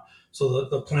so on. So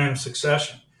the plan of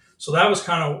succession. So that was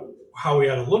kind of how we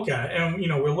had to look at it. And,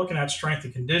 we're looking at strength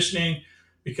and conditioning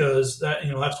because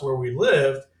that's where we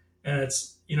lived. And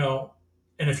it's,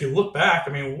 and if you look back,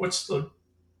 I mean,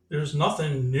 there's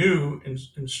nothing new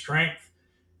in strength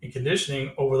and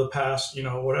conditioning over the past,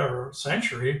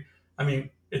 century. I mean,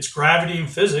 it's gravity and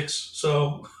physics.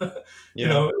 So,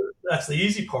 that's the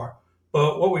easy part.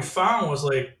 But what we found was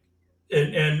like,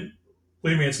 and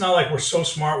believe me, it's not like we're so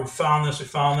smart. We found this, we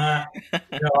found that.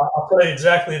 I'll tell you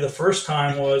exactly. The first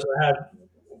time was I had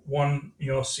one,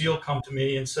 SEAL come to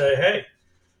me and say, "Hey,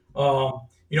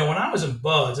 when I was in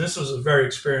Buds, this was a very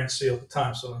experienced SEAL at the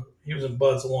time, so he was in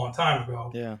Buds a long time ago.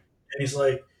 Yeah. And he's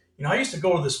like, I used to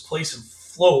go to this place and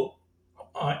float,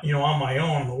 on my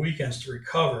own on the weekends to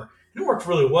recover, and it worked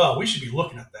really well. We should be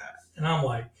looking at that." And I'm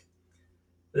like,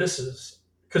 this is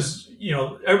because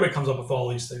everybody comes up with all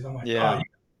these things. I'm like, Yeah. oh, you're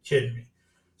kidding me.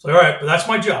 So all right, but that's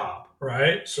my job,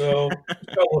 right? So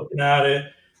start looking at it.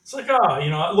 It's like,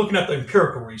 looking at the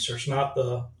empirical research, not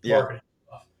the marketing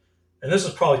stuff. And this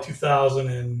is probably 2000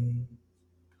 and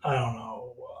I don't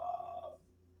know,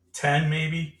 10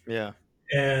 maybe. Yeah.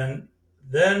 And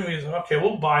then we said, okay,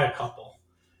 we'll buy a couple.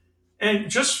 And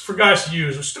just for guys to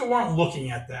use, we still weren't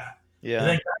looking at that. Yeah. And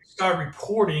then guys started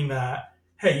reporting that,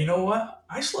 hey, you know what?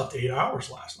 I slept 8 hours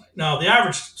last night. Now, the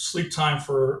average sleep time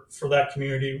for that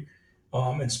community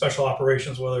in special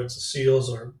operations, whether it's the SEALs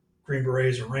or Green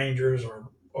Berets or Rangers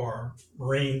or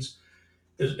Marines,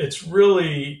 it's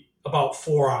really about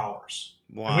 4 hours.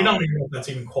 Wow. And we don't even know if that's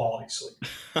even quality sleep.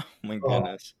 Oh, my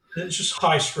goodness. It's just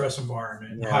high stress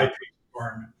environment, high pace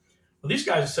environment. Well, these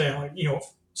guys are saying like,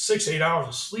 6-8 hours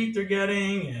of sleep they're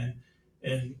getting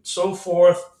and so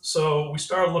forth. So we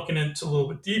started looking into a little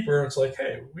bit deeper. It's like,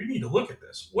 hey, we need to look at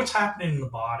this. What's happening in the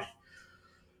body?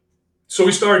 So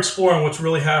we started exploring what's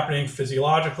really happening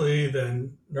physiologically.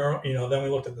 Then, then we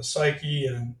looked at the psyche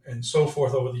and so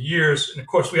forth over the years. And of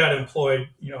course, we had employed,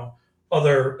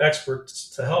 other experts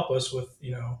to help us with,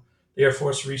 the Air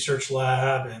Force Research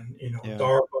Lab and,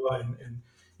 DARPA and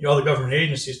other government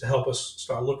agencies to help us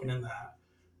start looking in that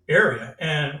area.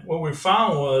 And what we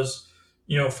found was,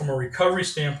 from a recovery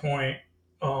standpoint,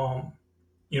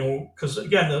 because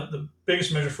again, the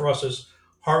biggest measure for us is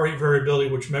heart rate variability,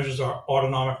 which measures our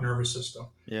autonomic nervous system.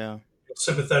 Yeah.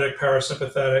 Sympathetic,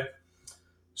 parasympathetic.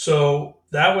 So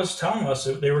that was telling us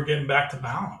that they were getting back to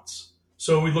balance.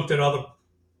 So we looked at other,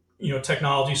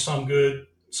 technologies, some good,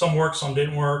 some worked, some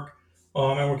didn't work.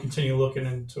 And we're continuing looking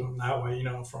into them that way,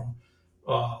 from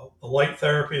the light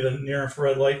therapy, the near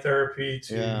infrared light therapy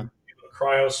to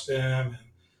cryostim and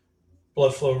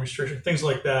blood flow restriction, things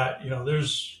like that.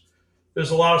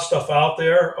 There's a lot of stuff out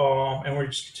there, and we're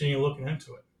just continuing looking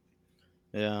into it.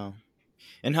 Yeah.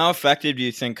 And how effective do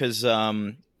you think? Because,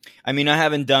 I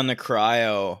haven't done the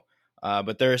cryo,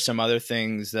 but there are some other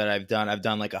things that I've done. I've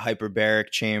done like a hyperbaric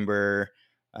chamber,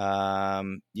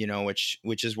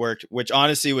 which has worked, which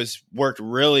honestly worked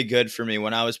really good for me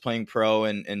when I was playing pro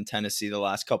in Tennessee the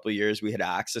last couple of years. We had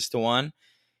access to one.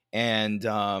 And,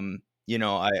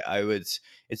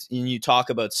 you talk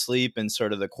about sleep and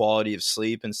sort of the quality of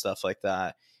sleep and stuff like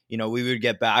that. We would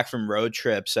get back from road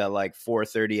trips at like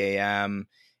 4:30 a.m.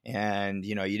 and,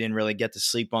 you didn't really get to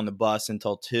sleep on the bus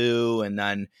until 2. And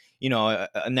then,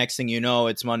 next thing you know,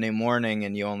 it's Monday morning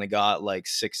and you only got like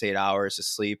 6-8 hours of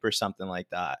sleep or something like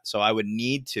that. So I would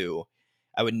need to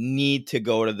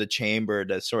go to the chamber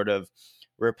to sort of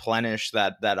replenish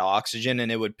that oxygen,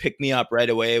 and it would pick me up right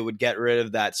away. It would get rid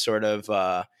of that sort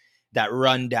of that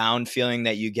run down feeling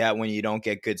that you get when you don't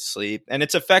get good sleep. And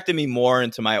it's affected me more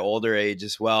into my older age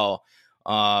as well.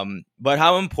 But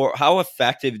how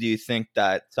effective do you think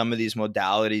that some of these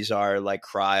modalities are, like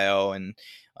cryo and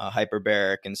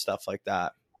hyperbaric and stuff like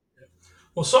that?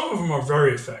 Well, some of them are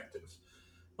very effective.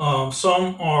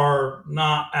 Some are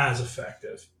not as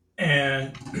effective.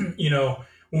 And,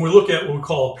 when we look at what we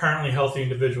call apparently healthy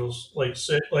individuals, like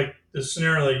the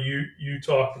scenario that you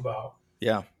talked about,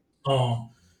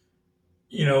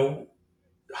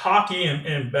 hockey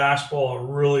and basketball are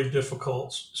really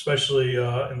difficult, especially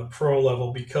in the pro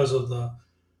level because of the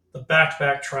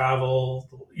back-to-back travel.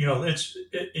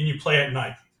 And you play at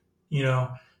night.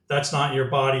 that's not your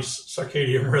body's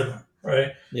circadian rhythm,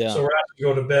 right? Yeah. So we're asking to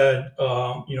go to bed,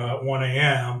 at 1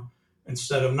 a.m.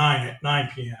 instead of 9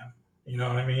 p.m. You know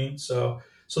what I mean? So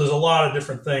there's a lot of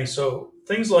different things. So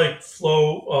things like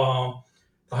flow,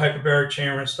 the hyperbaric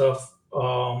chamber and stuff,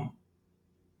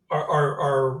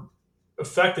 are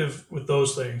effective with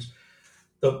those things.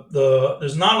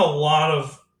 There's not a lot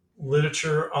of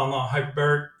literature on the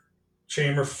hyperbaric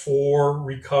chamber for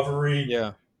recovery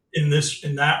Yeah. in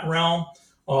that realm.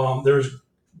 There's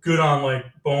good on like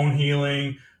bone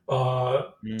healing,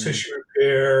 Mm. tissue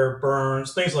repair,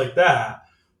 burns, things like that,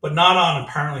 but not on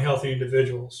apparently healthy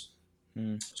individuals.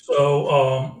 Mm.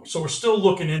 So we're still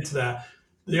looking into that.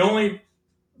 The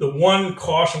one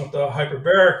caution with the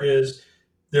hyperbaric is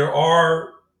there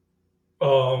are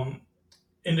um,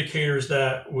 indicators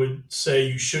that would say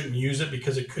you shouldn't use it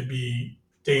because it could be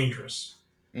dangerous.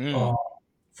 Mm. Uh, Why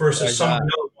versus is some of that?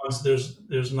 the other ones,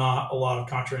 there's not a lot of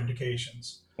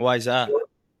contraindications. Why is that? So,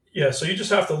 yeah, so you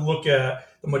just have to look at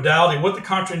the modality, what the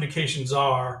contraindications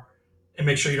are, and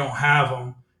make sure you don't have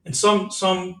them. And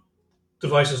some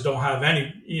devices don't have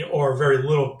any, or very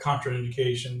little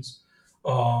contraindications.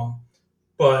 Um,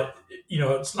 but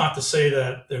it's not to say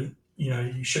that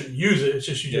you shouldn't use it. It's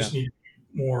just you Yeah. just need to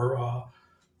be more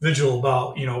vigilant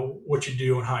about what you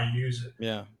do and how you use it,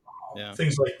 Yeah. Yeah.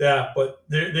 things like that. But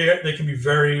they can be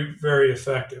very, very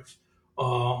effective.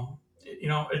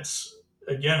 It's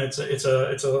again, it's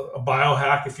a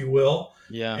biohack, if you will.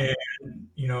 Yeah. And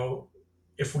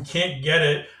if we can't get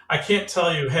it, I can't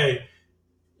tell you, hey,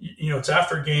 it's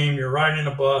after a game, you're riding in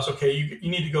a bus. Okay, you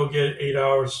need to go get 8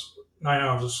 hours, 9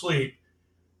 hours of sleep,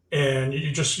 and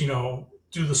you just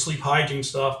do the sleep hygiene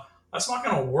stuff. That's not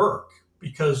going to work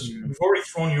because Mm. we've already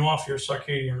thrown you off your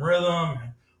circadian rhythm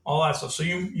and all that stuff. So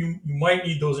you might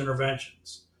need those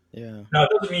interventions. Yeah. Now, it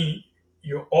doesn't mean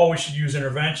you always should use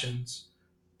interventions,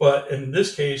 but in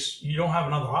this case, you don't have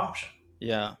another option.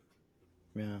 Yeah.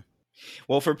 Yeah.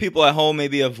 Well, for people at home,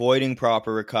 maybe avoiding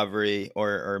proper recovery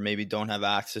or maybe don't have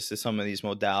access to some of these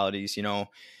modalities,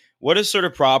 what does sort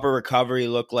of proper recovery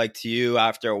look like to you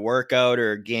after a workout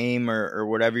or a game or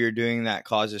whatever you're doing that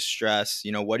causes stress?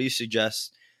 What do you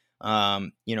suggest,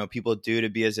 people do to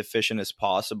be as efficient as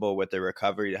possible with their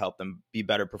recovery to help them be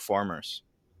better performers?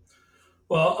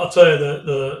 Well, I'll tell you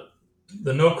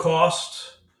the no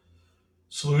cost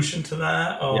solution to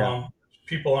that. Yeah.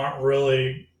 People aren't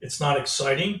really. It's not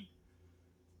exciting,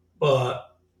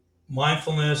 but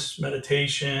mindfulness,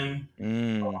 meditation,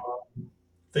 Mm.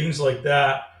 things like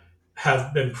that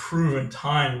have been proven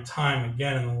time and time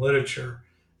again in the literature.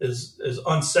 As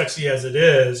unsexy as it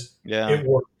is, Yeah. it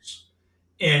works,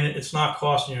 and it's not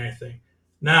costing you anything.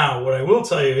 Now, what I will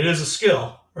tell you, it is a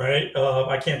skill, right?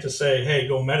 I can't just say, "Hey,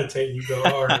 go meditate," and you go,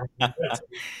 "All right, I'll meditate."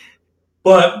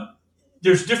 But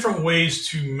there's different ways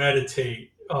to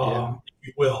meditate, Yeah. if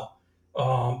you will,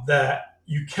 that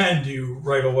you can do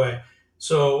right away.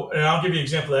 So, and I'll give you an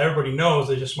example that everybody knows,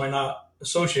 they just might not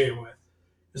associate it with.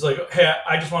 It's like, hey,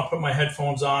 I just want to put my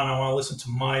headphones on. I want to listen to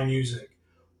my music.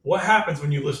 What happens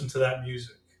when you listen to that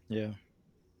music? Yeah.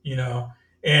 you know.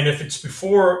 And if it's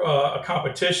before a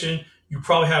competition, you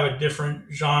probably have a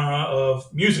different genre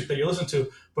of music that you listen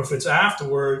to. But if it's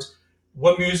afterwards,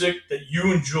 what music that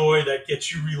you enjoy that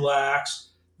gets you relaxed?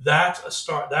 That's a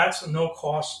start. That's a no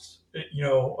cost,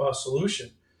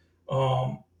 solution.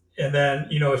 Um, and then,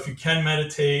 if you can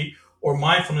meditate or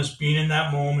mindfulness, being in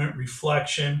that moment,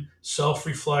 reflection, self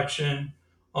reflection,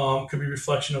 could be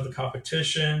reflection of the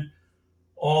competition,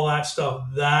 all that stuff,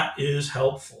 that is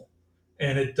helpful.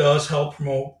 And it does help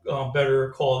promote better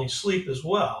quality sleep as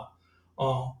well.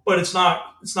 But it's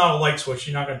not a light switch.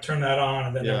 You're not going to turn that on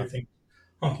and then Yeah. everything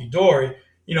hunky dory.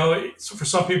 For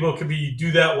some people, it could be you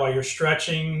do that while you're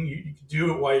stretching. You can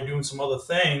do it while you're doing some other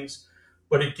things,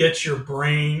 but it gets your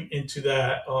brain into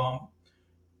that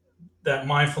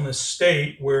mindfulness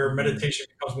state where Mhm. meditation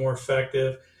becomes more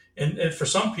effective. And for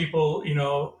some people,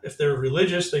 if they're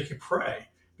religious, they could pray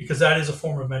because that is a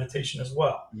form of meditation as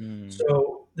well. Mm.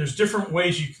 So there's different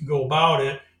ways you can go about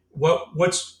it.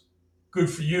 What's good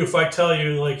for you? If I tell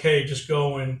you like, hey, just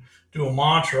go and do a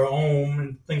mantra, om,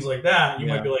 and things like that, you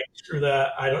might Yeah. be like, screw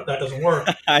that. That doesn't work.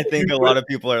 I If you think a put lot of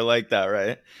people are like that,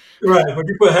 right? Right, but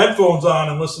you put headphones on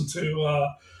and listen to,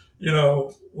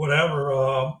 whatever.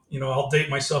 I'll date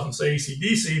myself and say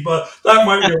ACDC, but that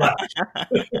might relax.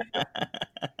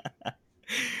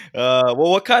 Well,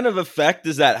 what kind of effect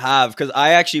does that have? Because I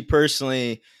actually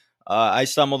personally, I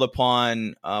stumbled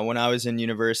upon when I was in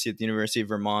university at the University of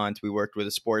Vermont. We worked with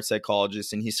a sports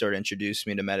psychologist, and he sort of introduced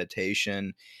me to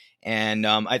meditation. And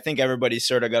I think everybody's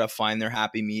sort of got to find their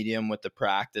happy medium with the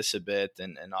practice a bit.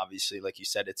 And obviously, like you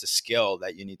said, it's a skill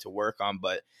that you need to work on.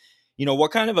 But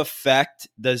what kind of effect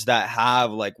does that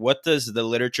have? Like, what does the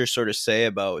literature sort of say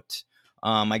about,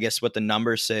 I guess, what the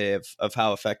numbers say of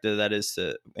how effective that is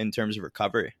in terms of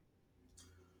recovery?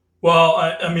 Well,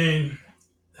 I mean,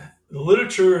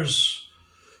 the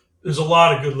there's a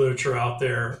lot of good literature out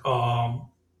there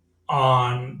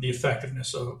on the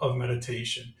effectiveness of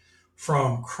meditation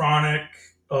from chronic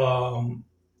um,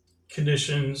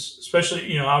 conditions,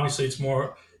 especially, obviously it's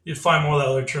more, you'd find more of that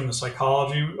literature in the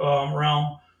psychology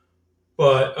realm,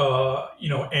 but,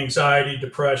 anxiety,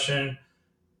 depression,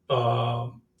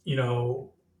 you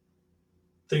know,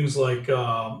 things like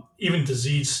even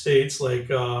disease states like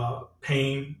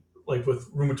pain, like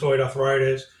with rheumatoid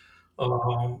arthritis,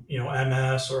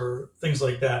 MS or things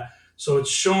like that. So it's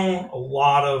shown a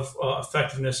lot of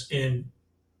effectiveness in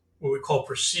what we call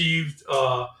perceived,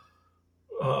 uh,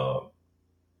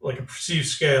 like a perceived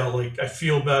scale. Like I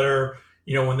feel better,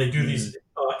 when they do Mm, these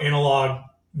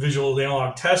visual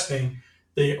analog testing,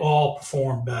 they all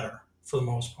perform better for the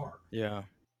most part. yeah,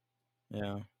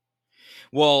 yeah.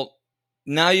 Well,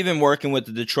 now you've been working with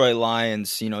the Detroit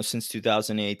Lions, since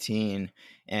 2018.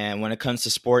 And when it comes to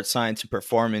sports science and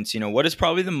performance, what is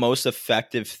probably the most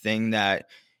effective thing that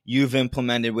you've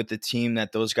implemented with the team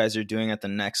that those guys are doing at the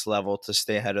next level to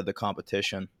stay ahead of the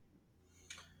competition?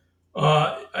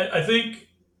 I think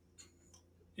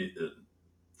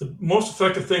the most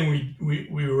effective thing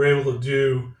we were able to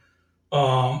do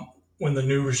when the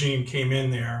new regime came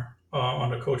in there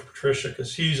under Coach Patricia,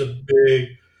 because he's a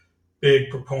big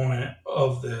proponent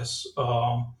of this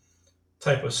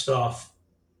type of stuff.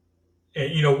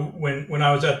 And when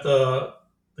I was at the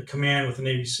command with the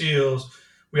Navy SEALs,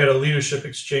 we had a leadership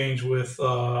exchange with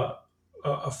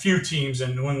a few teams,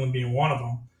 and New England being one of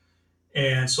them.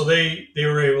 And so they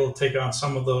were able to take on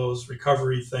some of those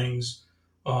recovery things,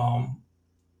 um,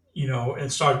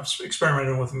 and start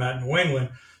experimenting with them at New England.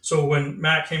 So when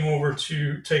Matt came over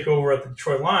to take over at the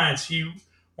Detroit Lions, he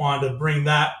wanted to bring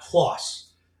that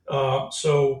plus.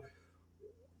 So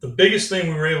the biggest thing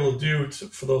we were able to do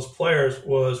for those players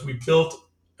was we built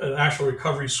an actual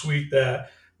recovery suite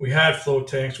that we had float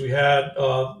tanks, we had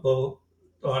the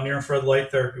near infrared light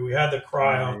therapy, we had the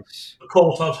cryo, Nice. the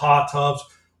cold tubs, hot tubs,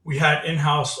 we had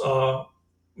in-house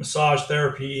massage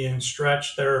therapy and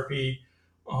stretch therapy,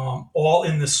 all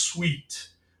in the suite,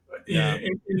 Yeah.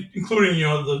 including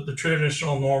the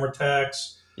traditional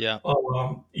Normatex, Yeah.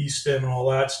 E-stim, and all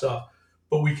that stuff.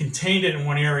 But we contained it in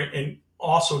one area and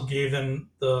also gave them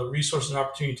the resources and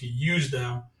opportunity to use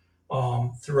them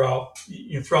throughout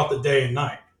the day and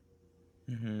night.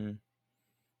 Hmm.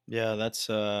 Yeah. That's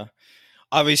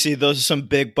obviously those are some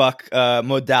big buck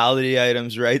modality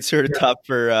items, right? Sort of Yeah. tough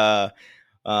for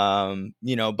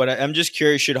but I'm just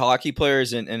curious, should hockey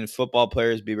players and football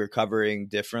players be recovering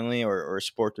differently, or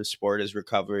sport to sport is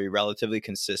recovery relatively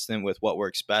consistent with what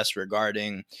works best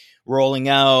regarding rolling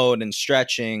out and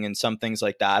stretching and some things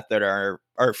like that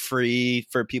are free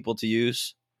for people to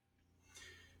use?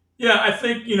 Yeah, I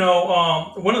think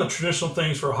one of the traditional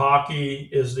things for hockey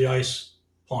is the ice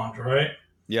plunge, right?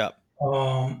 Yeah.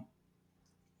 Um,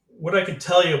 what I can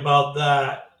tell you about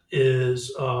that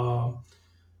is,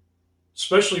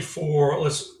 especially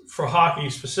for hockey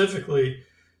specifically.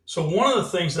 So one of the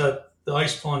things that the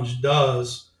ice plunge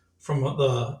does from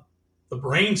the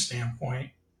brain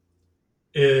standpoint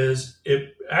is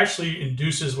it actually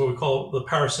induces what we call the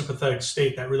parasympathetic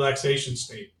state, that relaxation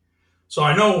state. So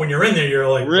I know when you're in there, you're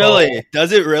like, Really? well,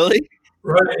 Does it really?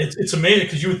 right? It's amazing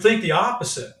because you would think the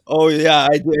opposite. Oh yeah,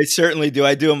 I do. I certainly do.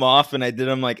 I do them often. I did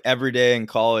them like every day in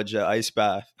college, ice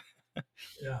bath.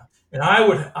 Yeah, and I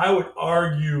would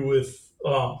argue with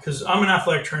because I'm an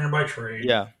athletic trainer by trade,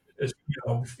 Yeah. as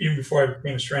even before I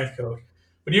became a strength coach.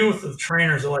 But even with the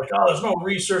trainers, they're like, oh, there's no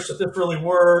research that this really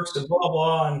works, and blah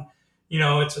blah, and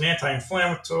it's an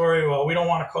anti-inflammatory. Well, we don't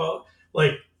want to call it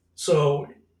like so.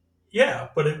 Yeah,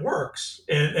 but it works.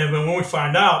 And when we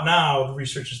find out now, the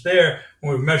research is there.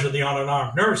 When we measure the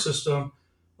autonomic nervous system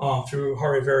through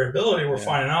heart rate variability, we're Yeah.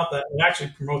 finding out that it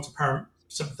actually promotes a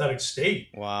parasympathetic state.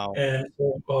 Wow. And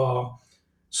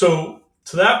so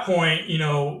to that point,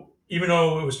 even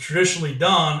though it was traditionally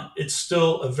done, it's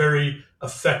still a very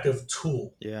effective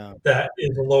tool Yeah. that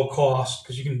is a low cost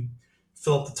because you can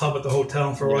fill up the tub at the hotel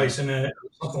and throw Yeah. ice in it, or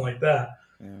something like that.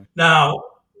 Yeah. Now,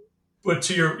 but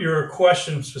to your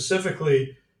question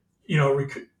specifically, no, it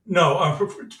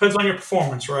depends on your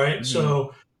performance, right? Hmm.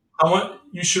 So, I want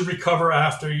you should recover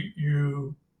after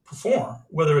you perform,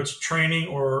 whether it's training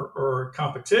or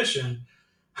competition.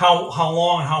 How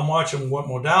long, how much, and what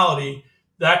modality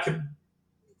that could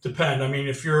depend. I mean,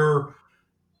 if you're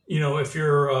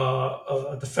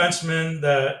a defenseman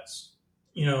that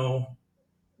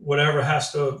whatever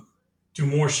has to do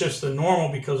more shifts than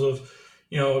normal because of,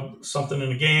 something in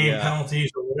the game,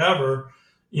 penalties or whatever,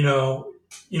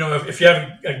 if you have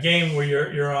a game where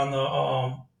you're on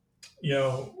the,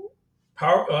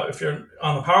 power, if you're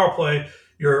on the power play,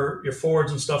 your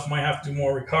forwards and stuff might have to do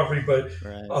more recovery. But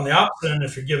on the opposite end,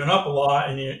 if you're giving up a lot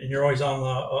and you're always on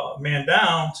the man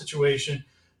down situation,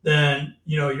 then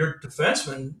your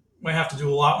defenseman might have to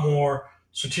do a lot more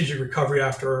strategic recovery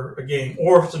after a game,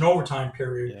 or if it's an overtime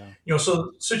period.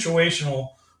 So situational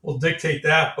will dictate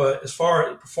that. But as far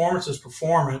as performance is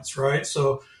performance, right?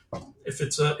 So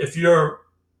if your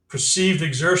perceived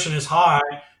exertion is high,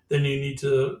 then you need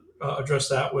to address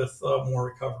that with more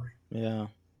recovery. Yeah.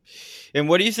 And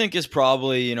what do you think is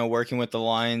probably, working with the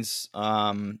lines,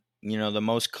 the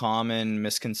most common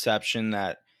misconception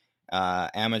that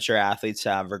amateur athletes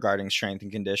have regarding strength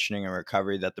and conditioning and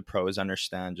recovery that the pros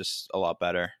understand just a lot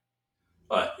better?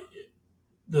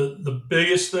 The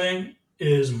biggest thing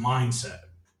is mindset.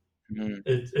 Mm-hmm.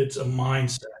 It's a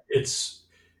mindset.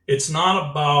 It's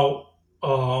not about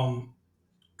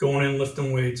going in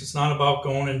lifting weights. It's not about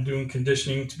going and doing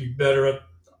conditioning to be better at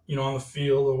on the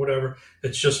field or whatever.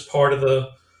 It's just part of the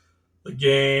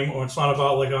game. Or it's not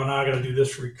about like, oh, now I got to do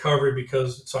this for recovery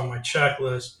because it's on my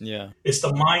checklist. Yeah, it's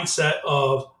the mindset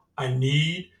of I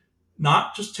need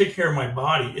not just take care of my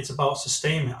body. It's about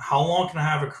sustainment. How long can I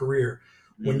have a career?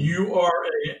 When you are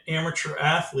an amateur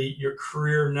athlete, your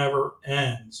career never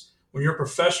ends. When you're a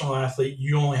professional athlete,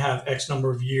 you only have X number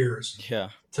of years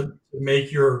to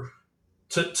make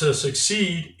to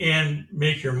succeed and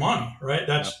make your money, right?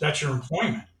 That's your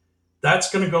employment.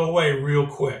 That's going to go away real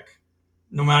quick,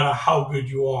 no matter how good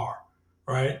you are,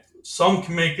 right? Some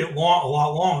can make it a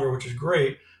lot longer, which is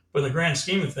great, but in the grand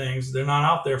scheme of things, they're not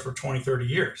out there for 20, 30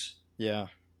 years. Yeah.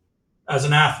 As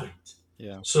an athlete.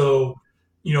 Yeah. So,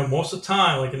 most of the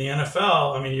time, like in the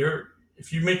NFL, I mean,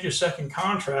 if you make your second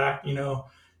contract,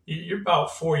 you're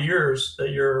about 4 years that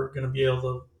you're going to be able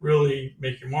to really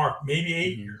make your mark, maybe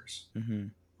 8 years. Mm-hmm.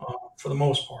 For the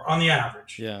most part, on the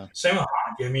average. Yeah. Same with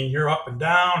hockey. I mean, you're up and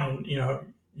down, and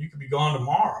you could be gone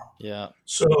tomorrow. Yeah.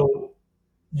 So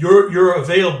your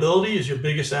availability is your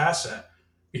biggest asset,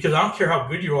 because I don't care how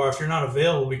good you are if you're not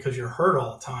available because you're hurt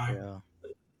all the time.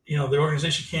 Yeah. The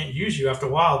organization can't use you. After a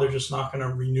while, they're just not going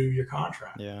to renew your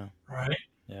contract. Yeah. Right.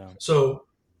 Yeah. So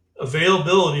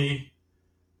availability.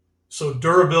 So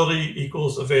durability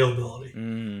equals availability.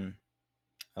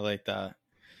 I like that.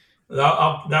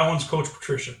 That one's Coach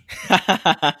Patricia.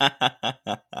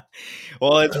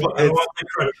 Well, I don't take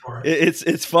credit for it.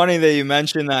 It's funny that you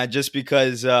mentioned that, just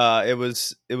because it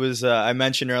was I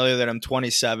mentioned earlier that I'm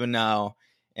 27 now,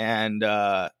 and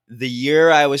the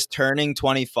year I was turning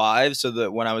 25, so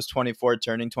that when I was 24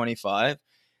 turning 25,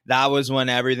 that was when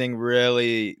everything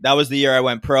that was the year I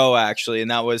went pro, actually,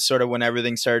 and that was sort of when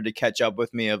everything started to catch up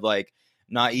with me, of like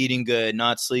not eating good,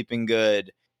 not sleeping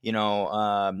good,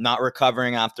 not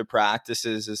recovering after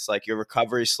practices. It's like your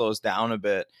recovery slows down a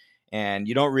bit, and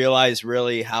you don't realize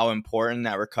really how important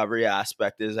that recovery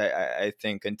aspect is, I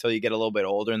think, until you get a little bit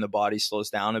older and the body slows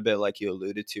down a bit, like you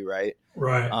alluded to, right?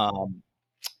 Right.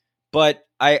 But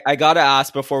I got to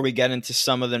ask before we get into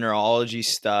some of the neurology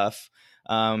stuff,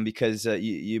 because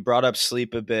you brought up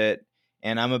sleep a bit,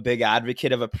 and I'm a big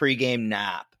advocate of a pregame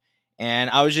nap. And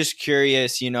I was just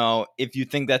curious, if you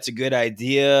think that's a good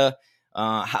idea.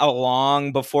 How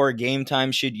long before game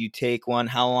time should you take one?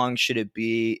 How long should it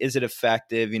be? Is it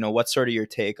effective? What's sort of your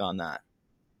take on that?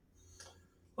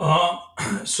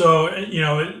 So, in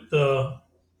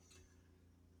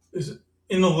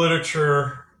the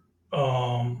literature,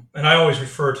 and I always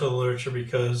refer to the literature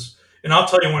because, and I'll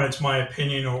tell you when it's my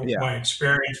opinion or my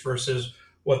experience versus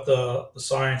what the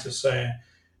science is saying.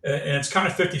 And it's kind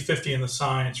of 50-50 in the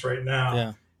science right now.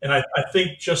 Yeah. And I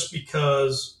think just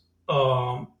because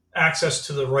access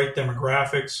to the right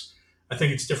demographics, I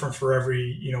think it's different for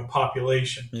every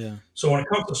population. Yeah. So when it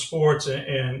comes to sports,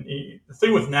 and the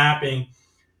thing with napping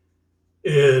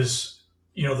is,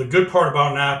 the good part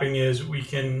about napping is we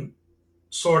can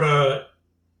sort of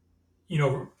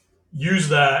use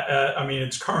that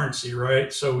it's currency,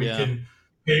 right? So we can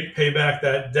pay back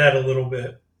that debt a little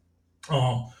bit.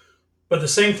 But at the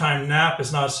same time, nap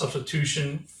is not a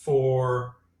substitution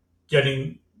for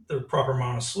getting the proper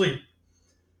amount of sleep.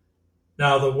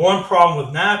 Now, the one problem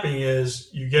with napping is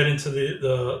you get into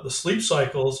the sleep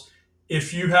cycles.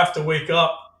 If you have to wake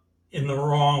up in the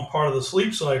wrong part of the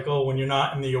sleep cycle when you're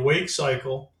not in the awake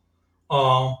cycle,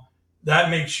 that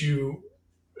makes you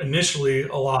initially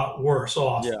a lot worse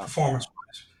off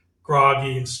performance-wise,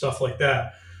 groggy and stuff like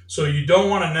that. So you don't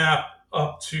want to nap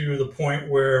up to the point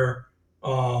where,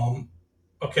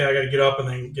 okay, I got to get up and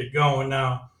then get going.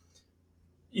 Now,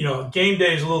 game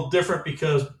day is a little different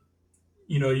because,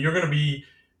 you're going to be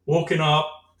woken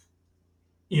up,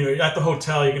 at the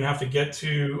hotel. You're going to have to get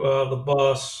to the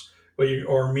bus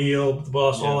or meal, the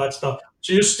bus, all Yeah. that stuff.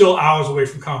 So you're still hours away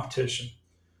from competition.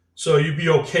 So you'd be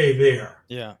okay there.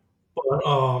 Yeah.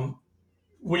 But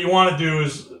what you want to do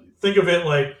is think of it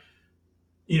like,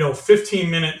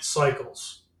 15-minute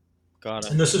cycles. Got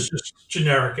it. And this is just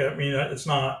generic. I mean, it's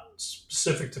not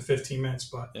specific to 15 minutes,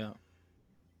 but Yeah.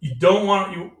 you don't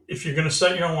want if you're going to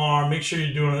set your alarm, make sure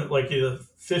you're doing it like either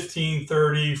 15,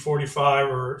 30, 45,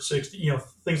 or 60,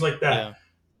 things like that. Yeah.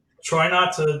 Try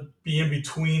not to be in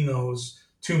between those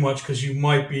too much because you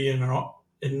might be in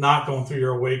not going through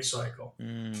your awake cycle.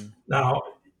 Mm. Now,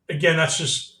 again, that's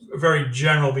just very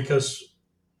general because,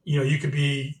 it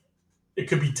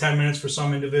could be 10 minutes for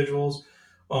some individuals,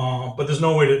 but there's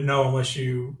no way to know unless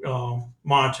you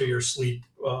monitor your sleep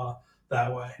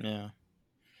that way. Yeah.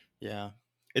 Yeah.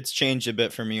 It's changed a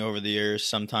bit for me over the years.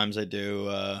 Sometimes I do,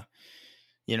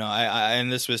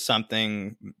 and this was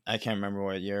something, I can't remember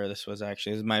what year this was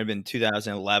actually. It might have been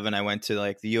 2011. I went to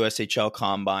like the USHL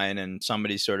combine and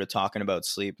somebody started talking about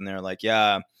sleep and they're like,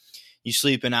 yeah, you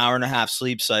sleep an hour and a half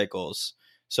sleep cycles.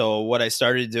 So what I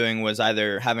started doing was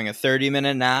either having a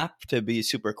 30-minute nap to be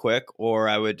super quick, or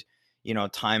I would,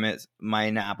 time it. My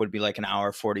nap would be like an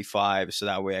hour 45. So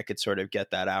that way I could sort of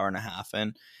get that hour and a half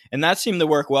in. And that seemed to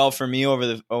work well for me over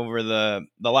the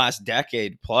last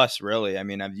decade plus, really. I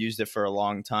mean, I've used it for a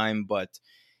long time, but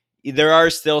there are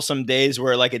still some days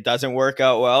where like it doesn't work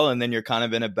out well and then you're kind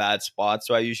of in a bad spot.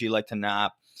 So I usually like to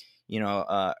nap,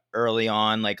 early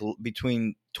on, like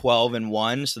between 12 and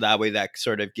 1. So that way that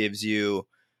sort of gives you,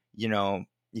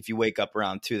 if you wake up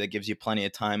around 2, that gives you plenty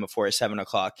of time before a 7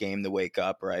 o'clock game to wake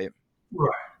up. Right.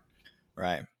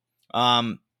 Right.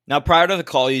 Now, prior to the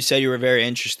call, you said you were very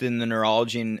interested in the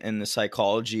neurology and the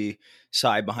psychology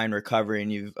side behind recovery,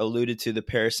 and you've alluded to the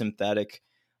parasympathetic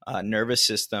nervous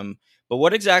system. But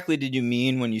what exactly did you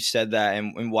mean when you said that,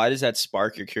 and why does that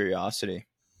spark your curiosity?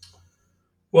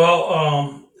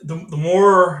 Well, the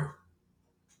more,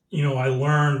 I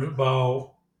learned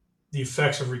about the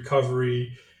effects of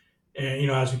recovery,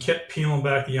 and, as we kept peeling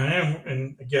back the onion,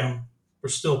 and again, we're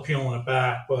still peeling it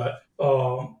back, but,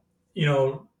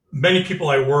 many people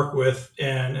I work with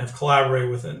and have collaborated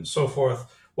with and so forth,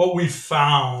 what we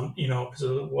found, because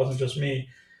it wasn't just me,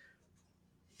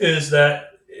 is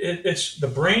that it's the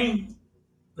brain.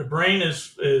 The brain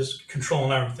is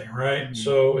controlling everything, right? Mm-hmm.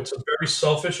 So it's a very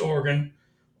selfish organ.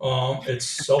 It's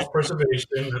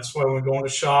self-preservation. That's why when we go into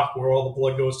shock, where all the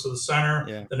blood goes to the center,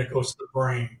 Yeah. then it goes to the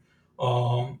brain.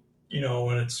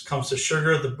 When it comes to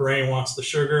sugar, the brain wants the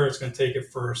sugar. It's going to take it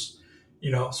first.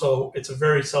 So it's a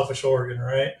very selfish organ,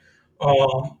 right?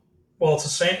 Well, it's the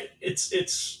same.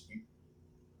 It's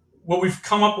what we've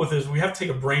come up with is we have to take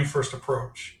a brain first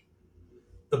approach.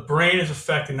 The brain is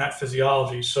affecting that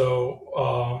physiology.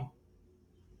 So,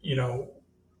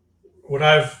 what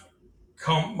I've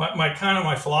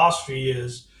my philosophy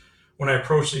is when I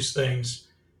approach these things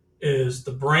is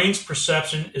the brain's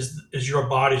perception is your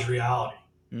body's reality.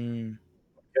 Mm.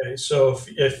 Okay. So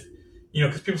if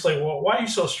because people say, well, why are you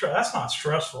so stressed? That's not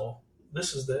stressful.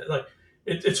 This is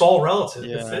it's all relative.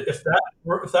 Yeah. If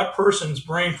that person's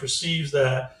brain perceives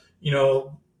that,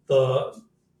 the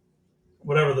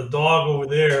dog over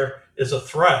there is a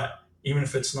threat, even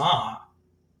if it's not,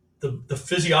 the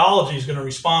physiology is going to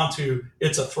respond to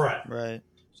it's a threat. Right.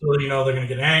 So, they're going to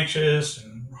get anxious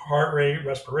and heart rate,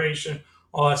 respiration,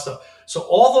 all that stuff. So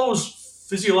all those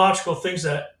physiological things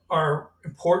that are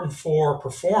important for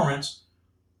performance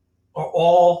are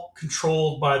all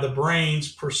controlled by the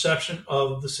brain's perception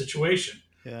of the situation.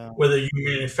 Yeah. Whether you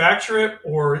manufacture it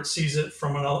or it sees it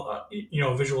from a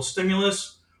visual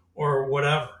stimulus or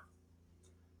whatever.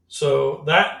 So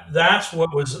that's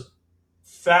what was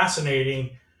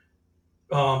fascinating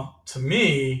to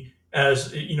me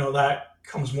as that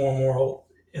comes more and more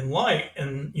in light,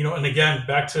 and and again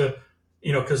back to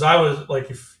because I was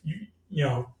like, if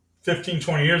 15,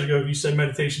 20 years ago, if you said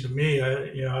meditation to me,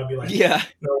 I'd be like, Yeah.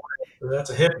 no, that's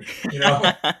a hippie,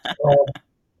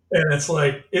 and it's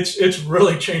like it's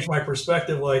really changed my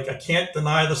perspective. Like, I can't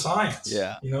deny the science.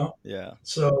 Yeah. Yeah.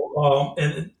 So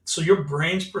so your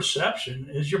brain's perception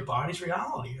is your body's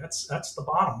reality. That's the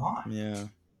bottom line. Yeah.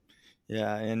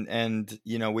 Yeah. And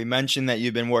we mentioned that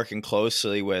you've been working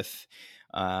closely with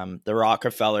the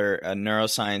Rockefeller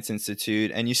Neuroscience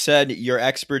Institute, and you said your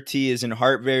expertise in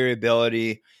heart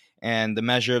variability and the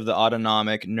measure of the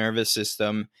autonomic nervous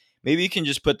system. Maybe you can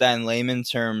just put that in layman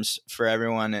terms for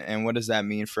everyone, and what does that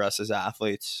mean for us as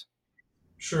athletes?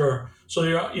 Sure. So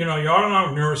your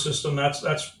autonomic nervous system, that's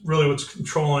really what's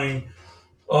controlling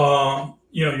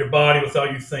your body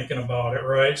without you thinking about it,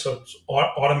 right? So it's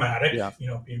automatic, Yeah.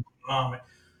 being autonomic.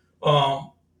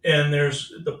 Um, and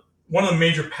there's one of the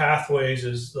major pathways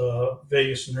is the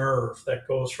vagus nerve that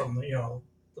goes from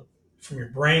from your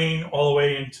brain all the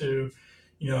way into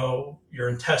your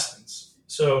intestines.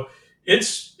 So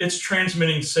it's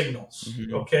transmitting signals.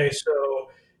 Mm-hmm. Okay,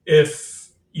 so if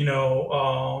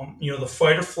the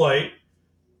fight or flight,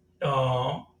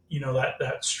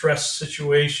 that stress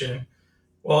situation,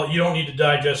 well, you don't need to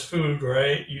digest food,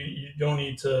 right? You don't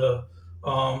need to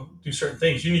do certain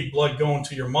things. You need blood going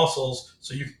to your muscles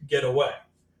so you can get away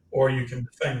or you can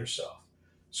defend yourself.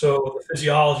 So the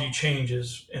physiology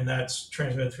changes, and that's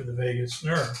transmitted through the vagus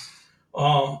nerve.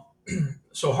 Um,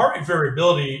 so heart rate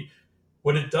variability,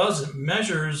 what it does, it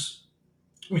measures.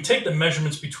 We take the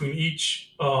measurements between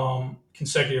each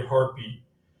consecutive heartbeat,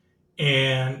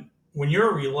 and when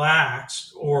you're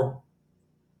relaxed or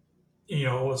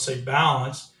let's say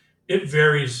balanced, it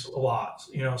varies a lot.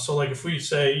 So like if we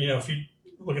say, if you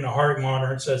look in a heart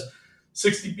monitor, it says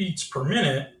 60 beats per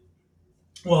minute.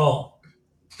 Well,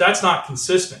 that's not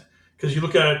consistent because you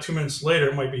look at it 2 minutes later,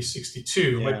 it might be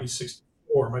 62, it might be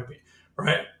 64, it might be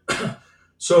right.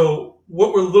 So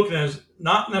what we're looking at is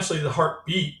not necessarily the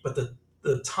heartbeat, but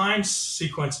the time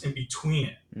sequence in between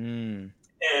it. Mm.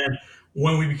 And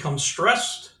when we become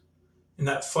stressed in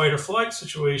that fight or flight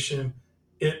situation,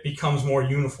 it becomes more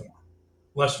uniform,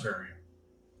 less variant.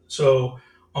 So,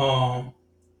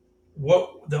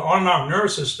 what the autonomic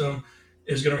nervous system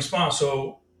is going to respond.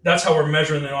 So that's how we're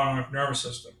measuring the autonomic nervous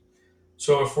system.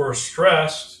 So if we're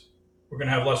stressed, we're going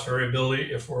to have less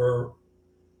variability. If we're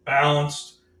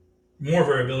balanced, more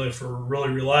variability. If we're really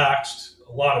relaxed,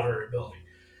 a lot of variability.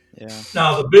 Yeah.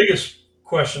 Now, the biggest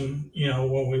question,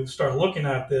 when we start looking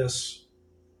at this,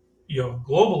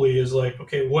 globally is like,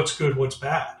 okay, what's good, what's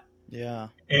bad? Yeah.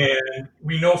 And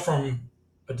we know from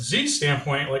a disease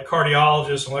standpoint, like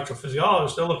cardiologists and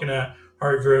electrophysiologists, they're looking at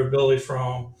heart rate variability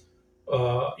from,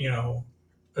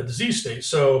 a disease state.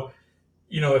 So,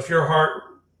 if your heart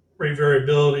rate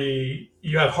variability,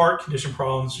 you have heart condition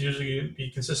problems, usually be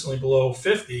consistently below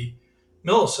 50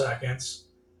 milliseconds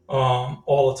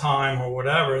all the time or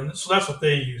whatever. And so that's what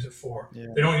they use it for. Yeah.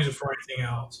 They don't use it for anything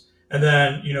else. And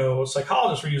then,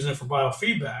 psychologists are using it for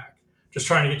biofeedback, just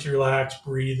trying to get you relaxed,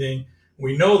 breathing.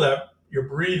 We know that your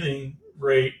breathing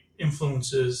rate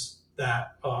influences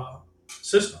that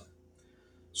system.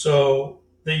 So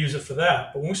they use it for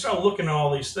that. But when we start looking at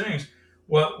all these things,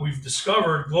 what we've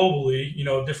discovered globally,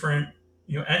 different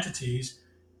entities,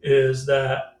 is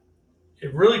that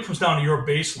it really comes down to your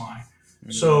baseline.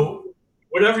 Mm-hmm. So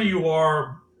whatever you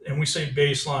are, and we say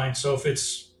baseline. So if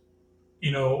it's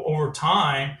over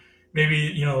time,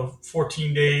 maybe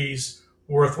 14 days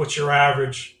worth, what's your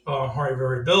average heart rate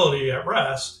variability at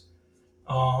rest,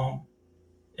 and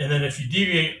then if you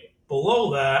deviate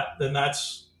below that, then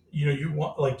that's you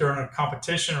want, like during a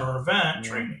competition or event,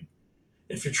 training.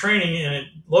 If you're training and it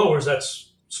lowers,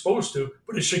 that's supposed to,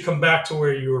 but it should come back to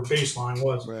where your baseline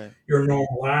was, right, your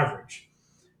normal average.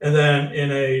 And then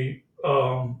in a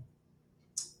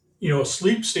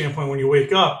sleep standpoint, when you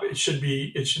wake up, it should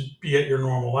be at your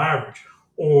normal average,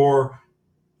 or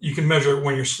you can measure it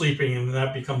when you're sleeping, and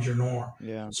that becomes your norm.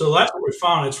 Yeah. So that's what we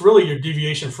found. It's really your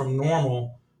deviation from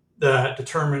normal that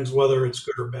determines whether it's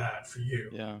good or bad for you.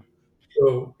 Yeah.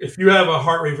 So if you have a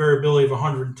heart rate variability of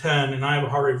 110 and I have a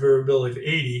heart rate variability of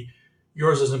 80,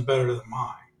 yours isn't better than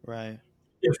mine. Right.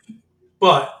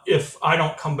 But if I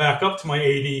don't come back up to my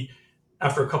 80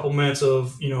 after a couple minutes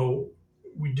of,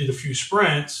 we did a few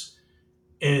sprints,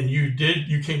 and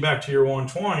you came back to your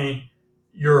 120,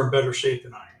 you're in better shape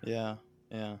than I am. Yeah.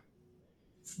 Yeah.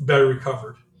 Better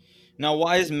recovered. Now,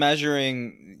 why is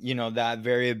measuring, that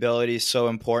variability so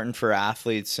important for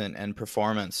athletes and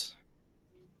performance?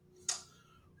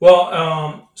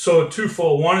 Well, so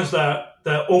twofold. One is that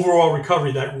overall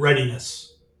recovery, that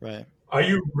readiness. Right. Are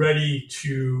you ready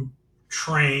to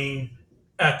train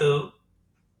at the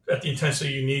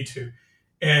intensity you need to?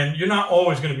 And you're not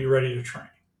always going to be ready to train.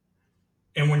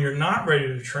 And when you're not ready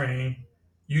to train,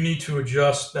 you need to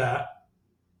adjust that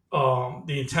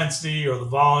the intensity or the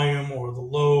volume or the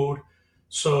load,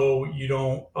 so you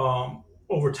don't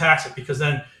overtax it, because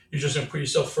then you're just going to put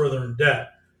yourself further in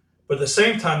debt. But at the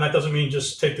same time, that doesn't mean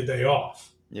just take the day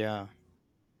off. Yeah.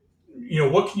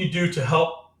 What can you do to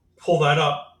help pull that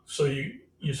up so you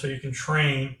can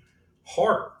train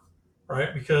harder,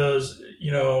 right? Because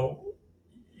you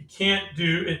can't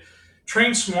do it.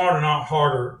 Train smarter, not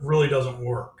harder, really doesn't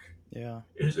work. Yeah.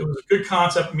 It was a good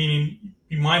concept, meaning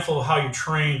be mindful of how you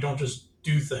train. Don't just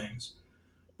do things.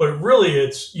 But really,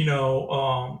 it's you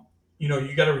got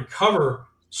to recover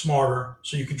smarter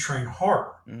so you can train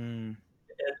harder. And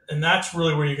that's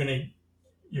really where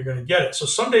you're gonna get it. So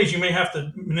some days you may have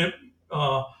to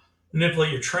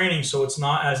manipulate your training so it's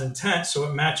not as intense, so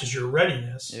it matches your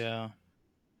readiness, Yeah.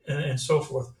 and so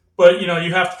forth. But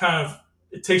you have to kind of.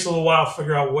 It takes a little while to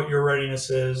figure out what your readiness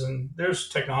is, and there's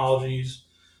technologies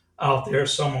out there.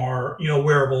 Some are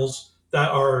wearables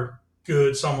that are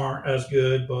good, some aren't as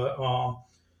good, but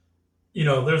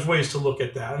there's ways to look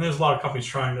at that, and there's a lot of companies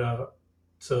trying to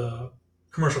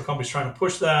commercial companies trying to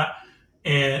push that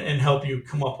and help you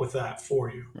come up with that for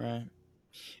you. Right.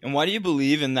 And why do you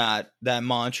believe in that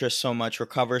mantra so much?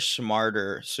 Recover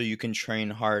smarter so you can train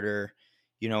harder.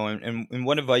 And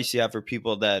what advice do you have for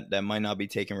people that might not be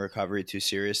taking recovery too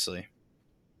seriously?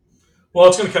 Well,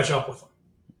 it's going to catch up with them.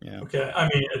 Yeah. Okay. I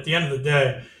mean, at the end of the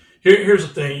day, here's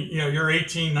the thing. You're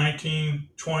 18, 19,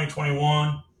 20,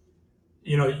 21.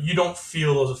 You don't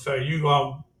feel those effects. You can go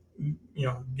out,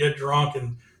 get drunk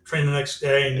and train the next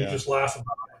day, and you just laugh about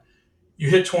it. You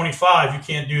hit 25, you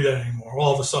can't do that anymore.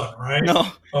 All of a sudden, right? No.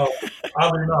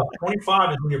 Oddly enough,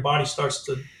 25 is when your body starts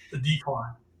to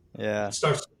decline. Yeah. It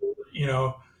starts to,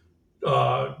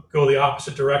 go the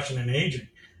opposite direction in aging,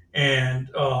 and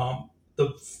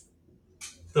the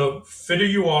fitter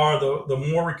you are, the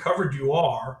more recovered you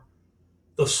are,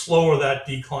 the slower that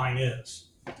decline is.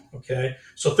 Okay,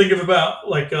 so think of about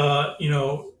like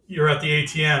you're at the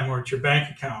ATM or at your bank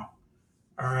account.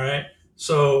 All right,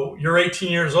 so you're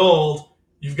 18 years old,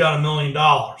 you've got $1 million,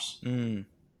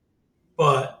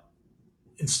 but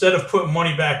instead of putting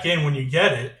money back in when you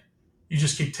get it, you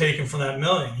just keep taking from that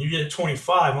million. You get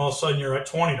 25, and all of a sudden you're at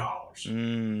 $20.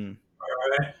 All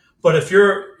right, but if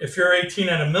you're 18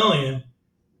 at $1 million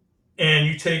and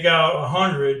you take out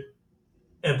 100,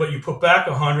 but you put back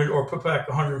 100 or put back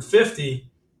 150,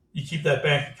 you keep that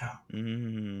bank account.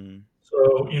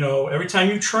 So every time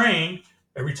you train,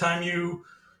 every time you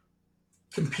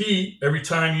compete, every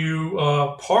time you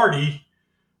party,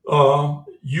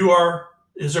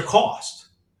 is a cost.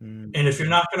 And if you're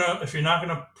not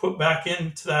gonna put back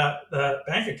into that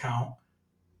bank account,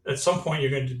 at some point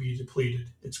you're going to be depleted.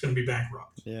 It's going to be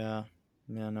bankrupt. Yeah,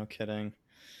 no kidding.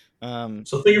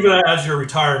 So think of it as your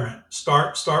retirement.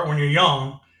 Start when you're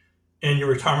young, and your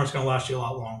retirement's going to last you a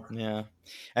lot longer. Yeah,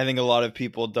 I think a lot of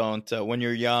people don't. When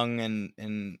you're young,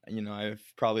 and I've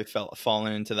probably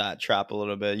fallen into that trap a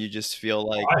little bit. You just feel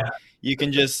like you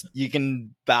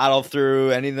can battle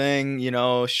through anything.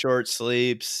 Short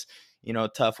sleeps,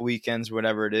 tough weekends,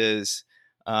 whatever it is.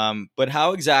 But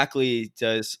how exactly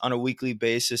does, on a weekly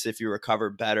basis, if you recover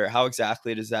better, how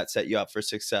exactly does that set you up for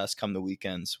success come the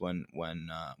weekends when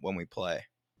we play?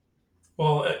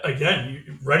 Well,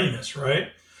 again, readiness, right?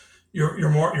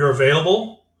 You're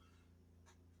available,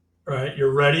 right?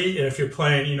 You're ready, and if you're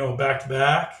playing, back to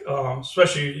back,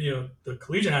 especially the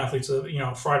collegiate athletes,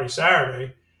 Friday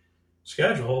Saturday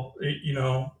schedule,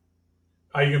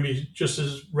 are you going to be just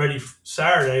as ready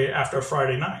Saturday after a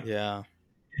Friday night? Yeah.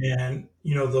 And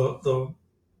the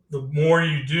more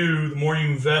you do, the more you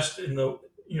invest in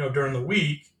during the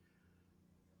week,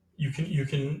 you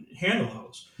can handle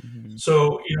those.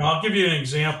 So I'll give you an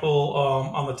example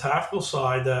on the tactical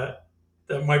side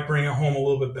that might bring it home a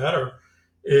little bit better.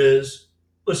 Is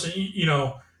listen,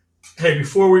 hey,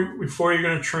 before you're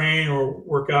going to train or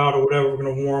work out or whatever, we're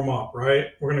going to warm up, right?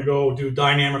 We're going to go do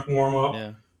dynamic warm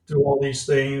up, do all these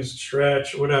things,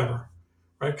 stretch, whatever,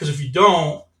 right? Because if you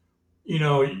don't,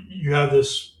 you have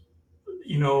this,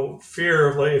 fear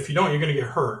of like, if you don't, you're going to get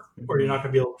hurt or you're not going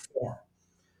to be able to perform.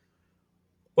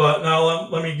 But now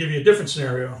let me give you a different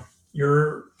scenario.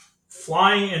 You're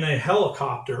flying in a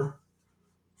helicopter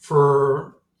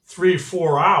for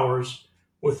 3-4 hours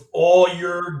with all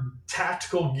your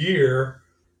tactical gear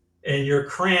and you're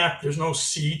cramped. There's no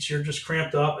seats. You're just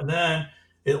cramped up. And then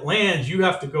it lands. You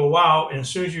have to go out. And as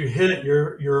soon as you hit it,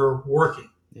 you're working.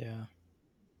 Yeah.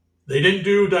 They didn't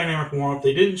do dynamic warm-up.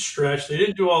 They didn't stretch. They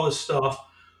didn't do all this stuff.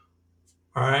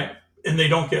 All right. And they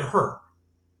don't get hurt.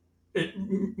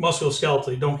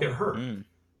 Musculoskeletal, don't get hurt.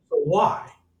 So why?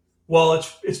 Well,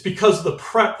 it's because of the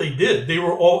prep they did. They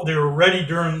were ready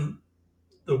during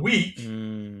the week.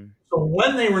 So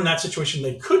when they were in that situation,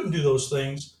 they couldn't do those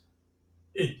things.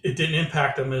 It didn't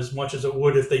impact them as much as it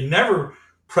would if they never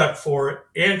prepped for it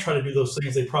and try to do those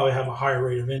things. They probably have a higher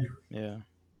rate of injury. Yeah.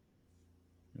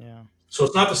 So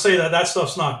it's not to say that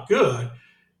stuff's not good.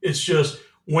 It's just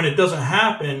when it doesn't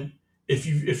happen, if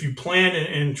you planned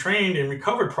and trained and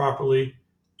recovered properly,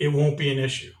 it won't be an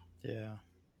issue. Yeah.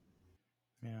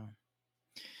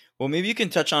 Well, maybe you can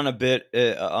touch on a bit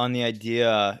on the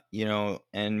idea,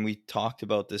 and we talked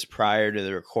about this prior to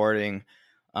the recording,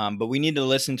 but we need to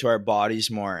listen to our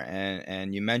bodies more.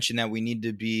 And you mentioned that we need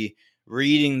to be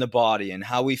reading the body and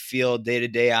how we feel day to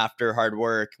day after hard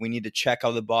work. We need to check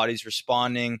how the body's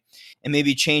responding and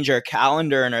maybe change our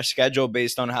calendar and our schedule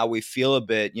based on how we feel a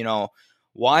bit.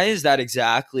 Why is that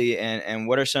exactly? And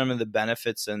what are some of the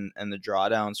benefits and the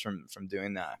drawdowns from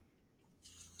doing that?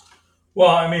 Well,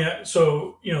 I mean,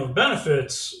 so, the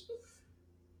benefits,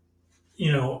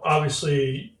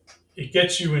 obviously it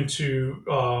gets you into,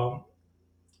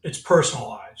 it's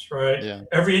personalized, right? Yeah.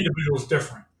 Every individual is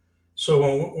different.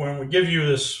 So when we give you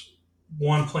this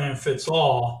one plan fits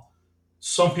all,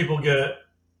 some people get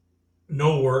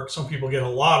no work, some people get a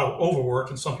lot of overwork,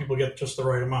 and some people get just the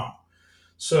right amount.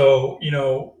 So,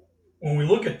 when we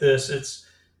look at this,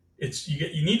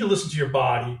 you need to listen to your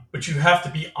body, but you have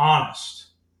to be honest,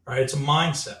 right? It's a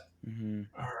mindset. Mm-hmm.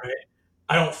 All right.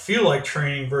 I don't feel like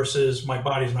training versus my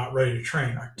body's not ready to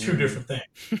train are two different things.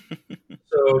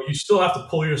 So you still have to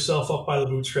pull yourself up by the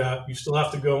bootstrap. You still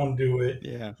have to go and do it.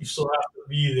 Yeah. You still have to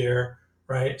be there,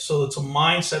 right? So it's a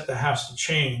mindset that has to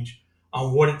change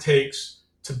on what it takes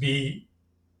to be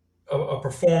a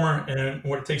performer and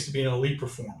what it takes to be an elite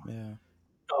performer.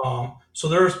 Yeah. So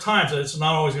there's times that it's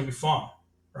not always going to be fun,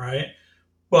 right?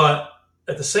 But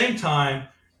at the same time,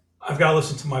 I've got to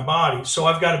listen to my body. So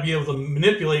I've got to be able to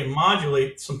manipulate and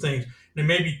modulate some things. And it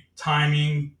may be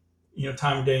timing,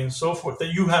 time of day and so forth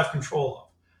that you have control of.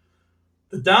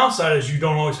 The downside is you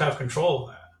don't always have control of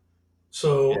that.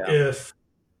 So if,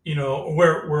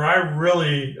 where I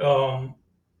really,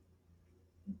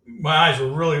 my eyes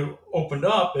were really opened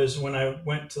up is when I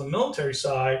went to the military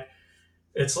side.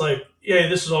 It's like, yeah,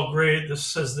 this is all great. This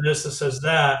says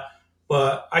that,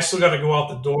 but I still got to go out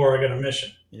the door. I got a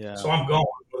mission. Yeah. So I'm going,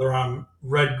 whether I'm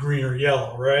red, green, or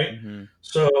yellow, right? Mm-hmm.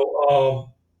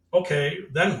 So, okay,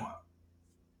 then what?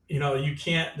 You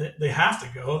can't, they have to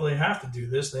go. They have to do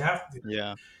this. They have to do that.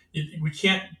 Yeah. We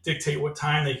can't dictate what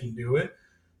time they can do it.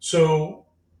 So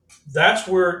that's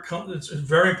where it comes. It's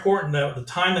very important that the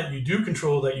time that you do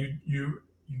control, that you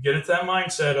get into that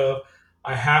mindset of,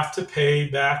 I have to pay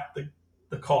back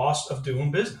the cost of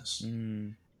doing business.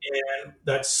 Mm. And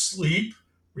that's sleep,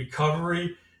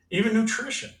 recovery, even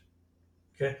nutrition.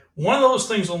 Okay. One of those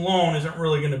things alone isn't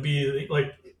really going to be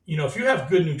like, if you have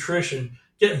good nutrition,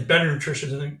 getting better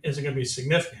nutrition isn't going to be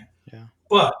significant. Yeah.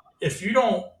 But if you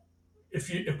don't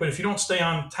stay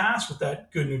on task with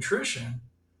that good nutrition,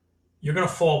 you're going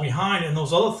to fall behind, and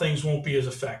those other things won't be as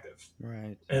effective.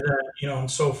 Right. And then, and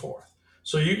so forth.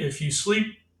 So if you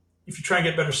try and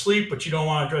get better sleep, but you don't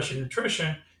want to address your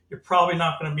nutrition, you're probably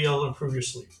not going to be able to improve your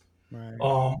sleep. Right.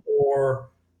 Or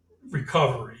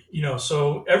recovery.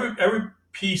 So every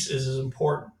piece is as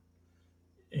important,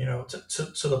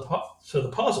 to the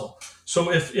puzzle.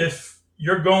 So if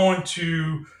you're going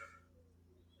to,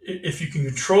 if you can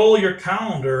control your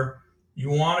calendar, you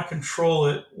want to control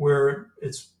it where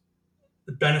it's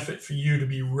the benefit for you to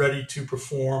be ready to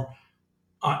perform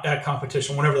at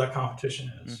competition, whenever that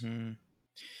competition is. Mm-hmm.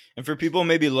 And for people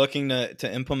maybe looking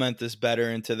to implement this better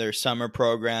into their summer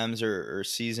programs or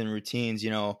season routines,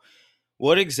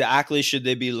 what exactly should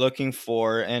they be looking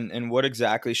for, and what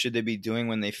exactly should they be doing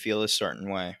when they feel a certain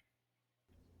way?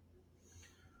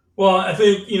 Well, I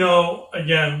think,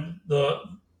 again, the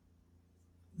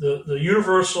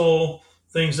universal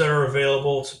things that are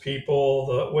available to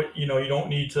people, you don't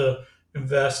need to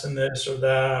invest in this or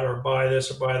that or buy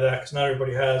this or buy that, because not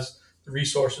everybody has the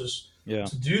resources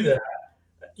to do that.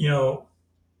 You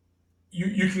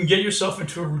can get yourself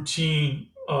into a routine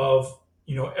of,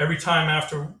 every time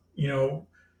after,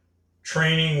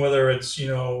 training, whether it's,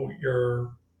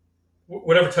 your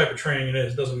whatever type of training it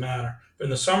is, doesn't matter. But in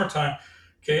the summertime,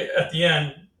 okay, at the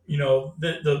end,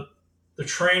 the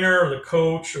trainer or the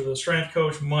coach or the strength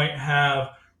coach might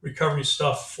have recovery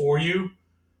stuff for you.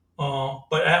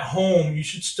 But at home, you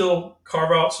should still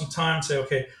carve out some time and say,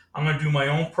 okay, I'm going to do my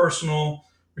own personal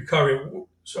recovery.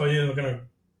 So I'm either going to,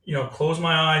 close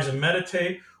my eyes and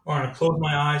meditate, or I'm going to close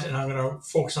my eyes and I'm going to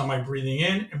focus on my breathing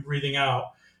in and breathing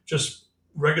out. Just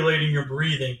regulating your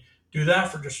breathing. Do that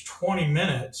for just 20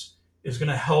 minutes is going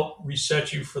to help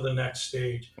reset you for the next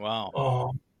stage.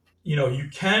 Wow. You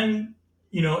can,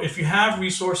 if you have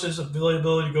resources,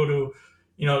 availability to go to,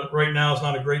 right now is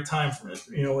not a great time for,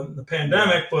 in the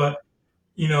pandemic, but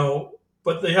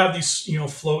they have these,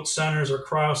 float centers or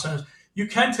cryo centers. You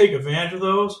can take advantage of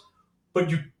those, but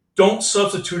you don't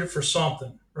substitute it for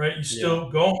something, right? You still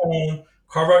go home,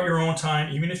 carve out your own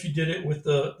time, even if you did it with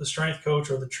the strength coach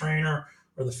or the trainer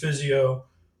or the physio,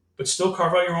 but still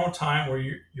carve out your own time where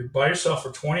you're by yourself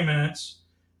for 20 minutes,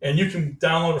 and you can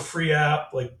download a free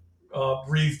app like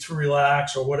Breathe to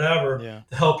Relax or whatever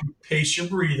to help you pace your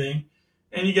breathing,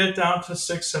 and you get it down to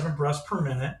 6-7 breaths per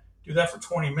minute. Do that for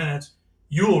 20 minutes.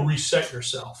 you will reset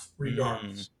yourself Mm,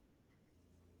 regardless.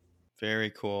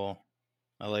 very cool.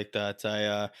 I like that.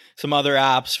 Some other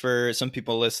apps for some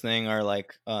people listening are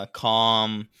like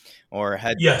Calm or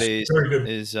Yes, Headspace very good.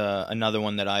 is another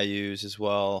one that I use as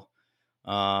well.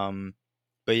 Um,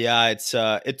 but yeah,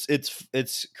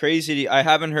 it's crazy. I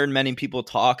haven't heard many people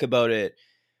talk about it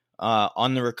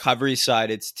on the recovery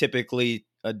side. It's typically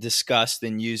discussed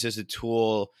and used as a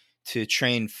tool to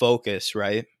train focus,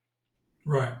 right?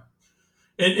 Right.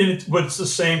 But it's the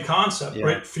same concept, Yeah.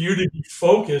 right? For you to be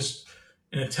focused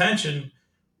and attention,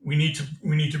 we need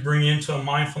to bring into a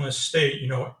mindfulness state,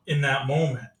 in that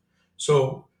moment.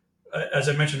 So, as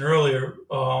I mentioned earlier,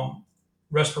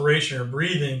 respiration or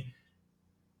breathing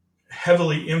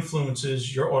heavily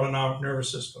influences your autonomic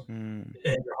nervous system Mm,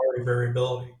 and your heart rate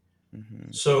variability.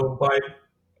 hmm. So by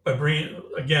bringing,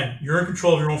 again, you're in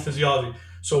control of your own physiology.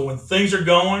 So when things are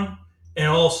going, and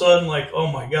all of a sudden, like,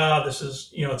 oh my God, this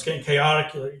is, it's getting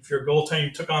chaotic. Like, if you're a goaltender,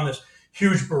 you took on this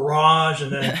huge barrage,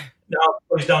 and then now it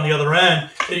plays down the other end.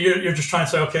 You're just trying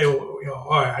to say, okay, well,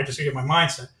 all right, I just gotta get my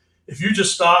mindset. If you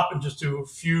just stop and just do a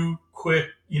few quick,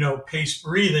 paced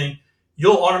breathing,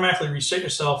 you'll automatically reset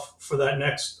yourself for that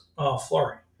next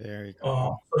flurry. Very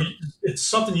cool. It's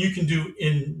something you can do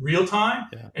in real time,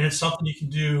 Yeah. and it's something you can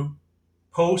do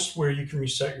post where you can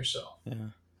reset yourself, Yeah.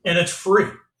 and it's free.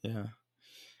 Yeah.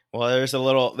 Well, there's a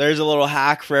little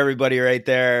hack for everybody right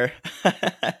there.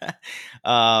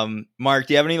 Mark,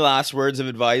 do you have any last words of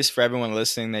advice for everyone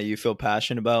listening that you feel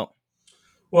passionate about?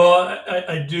 Well,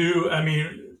 I do. I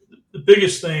mean, the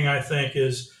biggest thing I think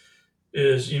is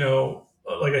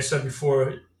like I said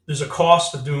before, there's a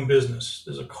cost of doing business.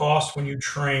 There's a cost when you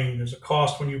train. There's a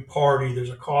cost when you party. There's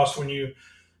a cost when you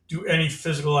do any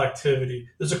physical activity.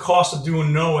 There's a cost of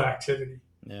doing no activity.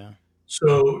 Yeah.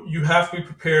 So you have to be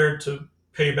prepared to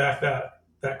pay back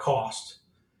that cost.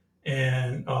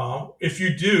 And if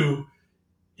you do,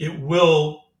 it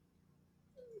will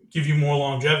give you more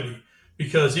longevity.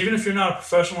 Because even if you're not a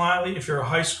professional athlete, if you're a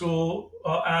high school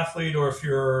athlete, or if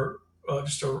you're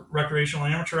just a recreational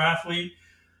amateur athlete,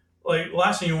 like,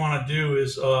 last thing you want to do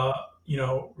is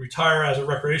retire as a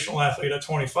recreational athlete at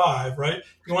 25, right?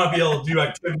 You want to be able to do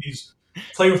activities,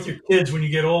 play with your kids when you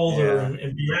get older, Yeah.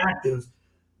 and be active.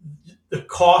 The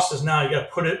cost is now you got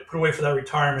to put away for that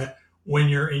retirement when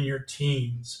you're in your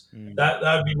teens. Mm, That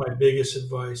would be my biggest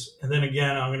advice. And then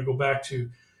again, I'm going to go back to,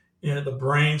 the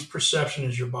brain's perception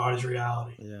is your body's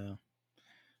reality. yeah.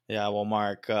 Yeah, well,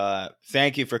 Mark,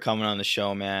 thank you for coming on the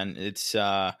show, man.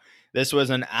 This was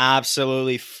an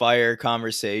absolutely fire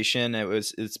conversation.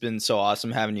 It's been so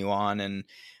awesome having you on, and it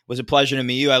was a pleasure to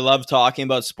meet you. I love talking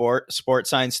about sports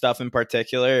science stuff in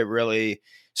particular. It really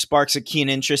sparks a keen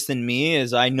interest in me,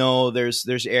 as I know there's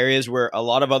areas where a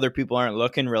lot of other people aren't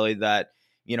looking, really, that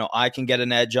I can get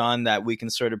an edge on, that we can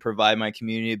sort of provide my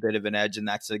community a bit of an edge, and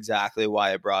that's exactly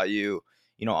why I brought you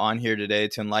on here today,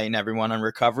 to enlighten everyone on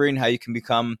recovery and how you can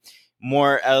become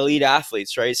more elite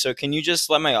athletes, right? So can you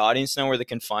just let my audience know where they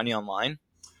can find you online?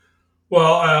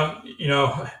 Well,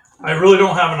 I really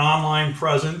don't have an online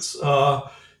presence. I'm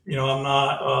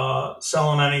not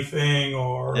selling anything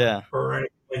Yeah. or anything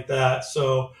like that.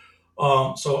 So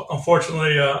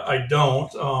unfortunately, I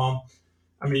don't.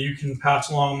 I mean, you can pass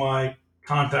along my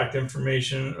contact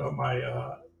information,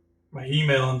 my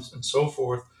email, and so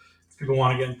forth, if people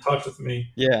want to get in touch with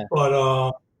me. Yeah.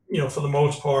 But for the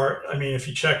most part, I mean, if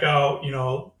you check out,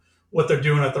 what they're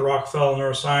doing at the Rockefeller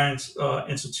Neuroscience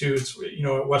Institutes,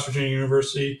 at West Virginia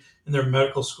University in their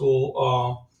medical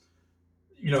school,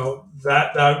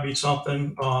 that would be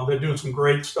something. They're doing some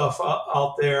great stuff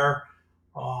out there.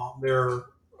 They're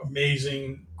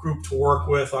amazing group to work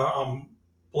with. I'm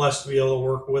blessed to be able to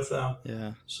work with them.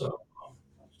 Yeah. So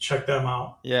check them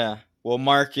out. Yeah. Well,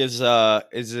 Mark he's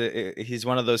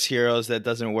one of those heroes that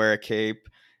doesn't wear a cape.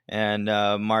 And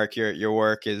Mark, your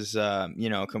work is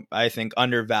I think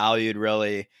undervalued,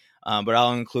 really. But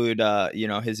I'll include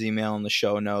his email in the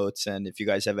show notes, and if you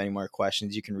guys have any more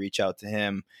questions, you can reach out to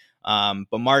him.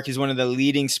 But Mark is one of the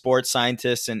leading sports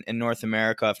scientists in North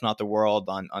America, if not the world,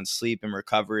 on sleep and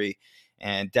recovery.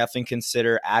 And definitely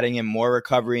consider adding in more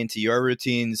recovery into your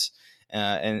routines,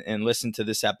 and listen to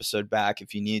this episode back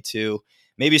if you need to.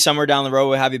 Maybe somewhere down the road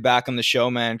we'll have you back on the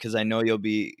show, man, because I know you'll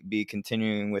be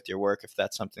continuing with your work if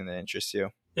that's something that interests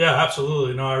you. Yeah,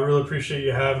 absolutely. No, I really appreciate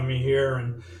you having me here,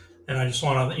 and I just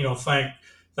want to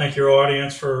thank your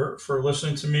audience for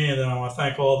listening to me, and then I want to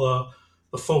thank all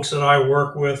the folks that I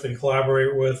work with and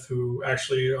collaborate with, who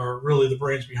actually are really the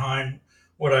brains behind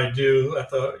what I do at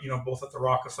the both at the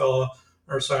Rockefeller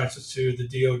Neuroscience Institute, the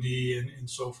DoD, and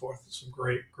so forth. Some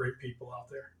great people out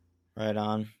there. Right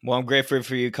on. Well, I'm grateful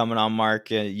for you coming on,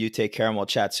 Mark. You take care, and we'll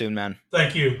chat soon, man.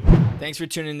 Thank you. Thanks for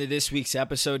tuning into this week's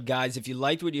episode, guys. If you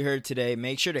liked what you heard today,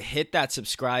 make sure to hit that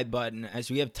subscribe button, as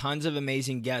we have tons of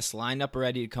amazing guests lined up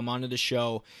ready to come onto the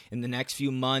show in the next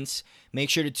few months. Make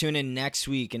sure to tune in next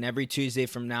week and every Tuesday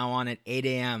from now on at 8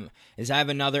 a.m. as I have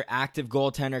another active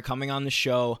goaltender coming on the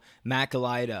show, Matt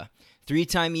Galida.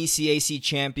 3-time ECAC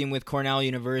champion with Cornell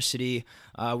University.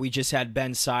 We just had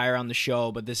Ben Sire on the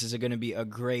show, but this is going to be a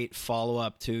great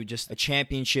follow-up to just a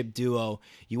championship duo.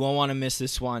 You won't want to miss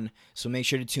this one, so make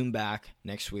sure to tune back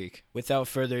next week. Without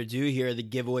further ado, here are the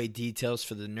giveaway details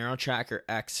for the NeuroTracker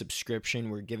X subscription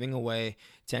we're giving away.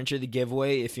 To enter the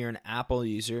giveaway, if you're an Apple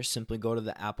user, simply go to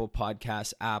the Apple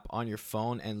Podcast app on your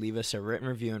phone and leave us a written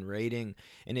review and rating.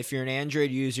 And if you're an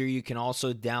Android user, you can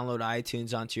also download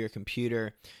iTunes onto your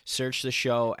computer, search the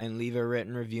show, and leave a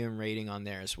written review and rating on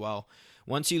there as well.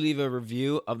 Once you leave a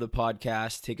review of the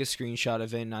podcast, take a screenshot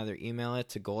of it and either email it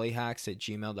to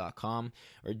goaliehacks@gmail.com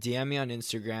or DM me on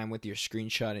Instagram with your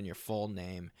screenshot and your full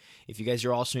name. If you guys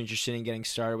are also interested in getting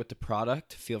started with the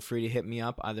product, feel free to hit me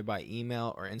up either by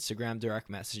email or Instagram direct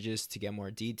messages to get more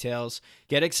details.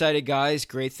 Get excited, guys.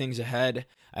 Great things ahead.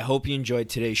 I hope you enjoyed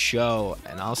today's show,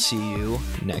 and I'll see you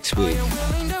next week.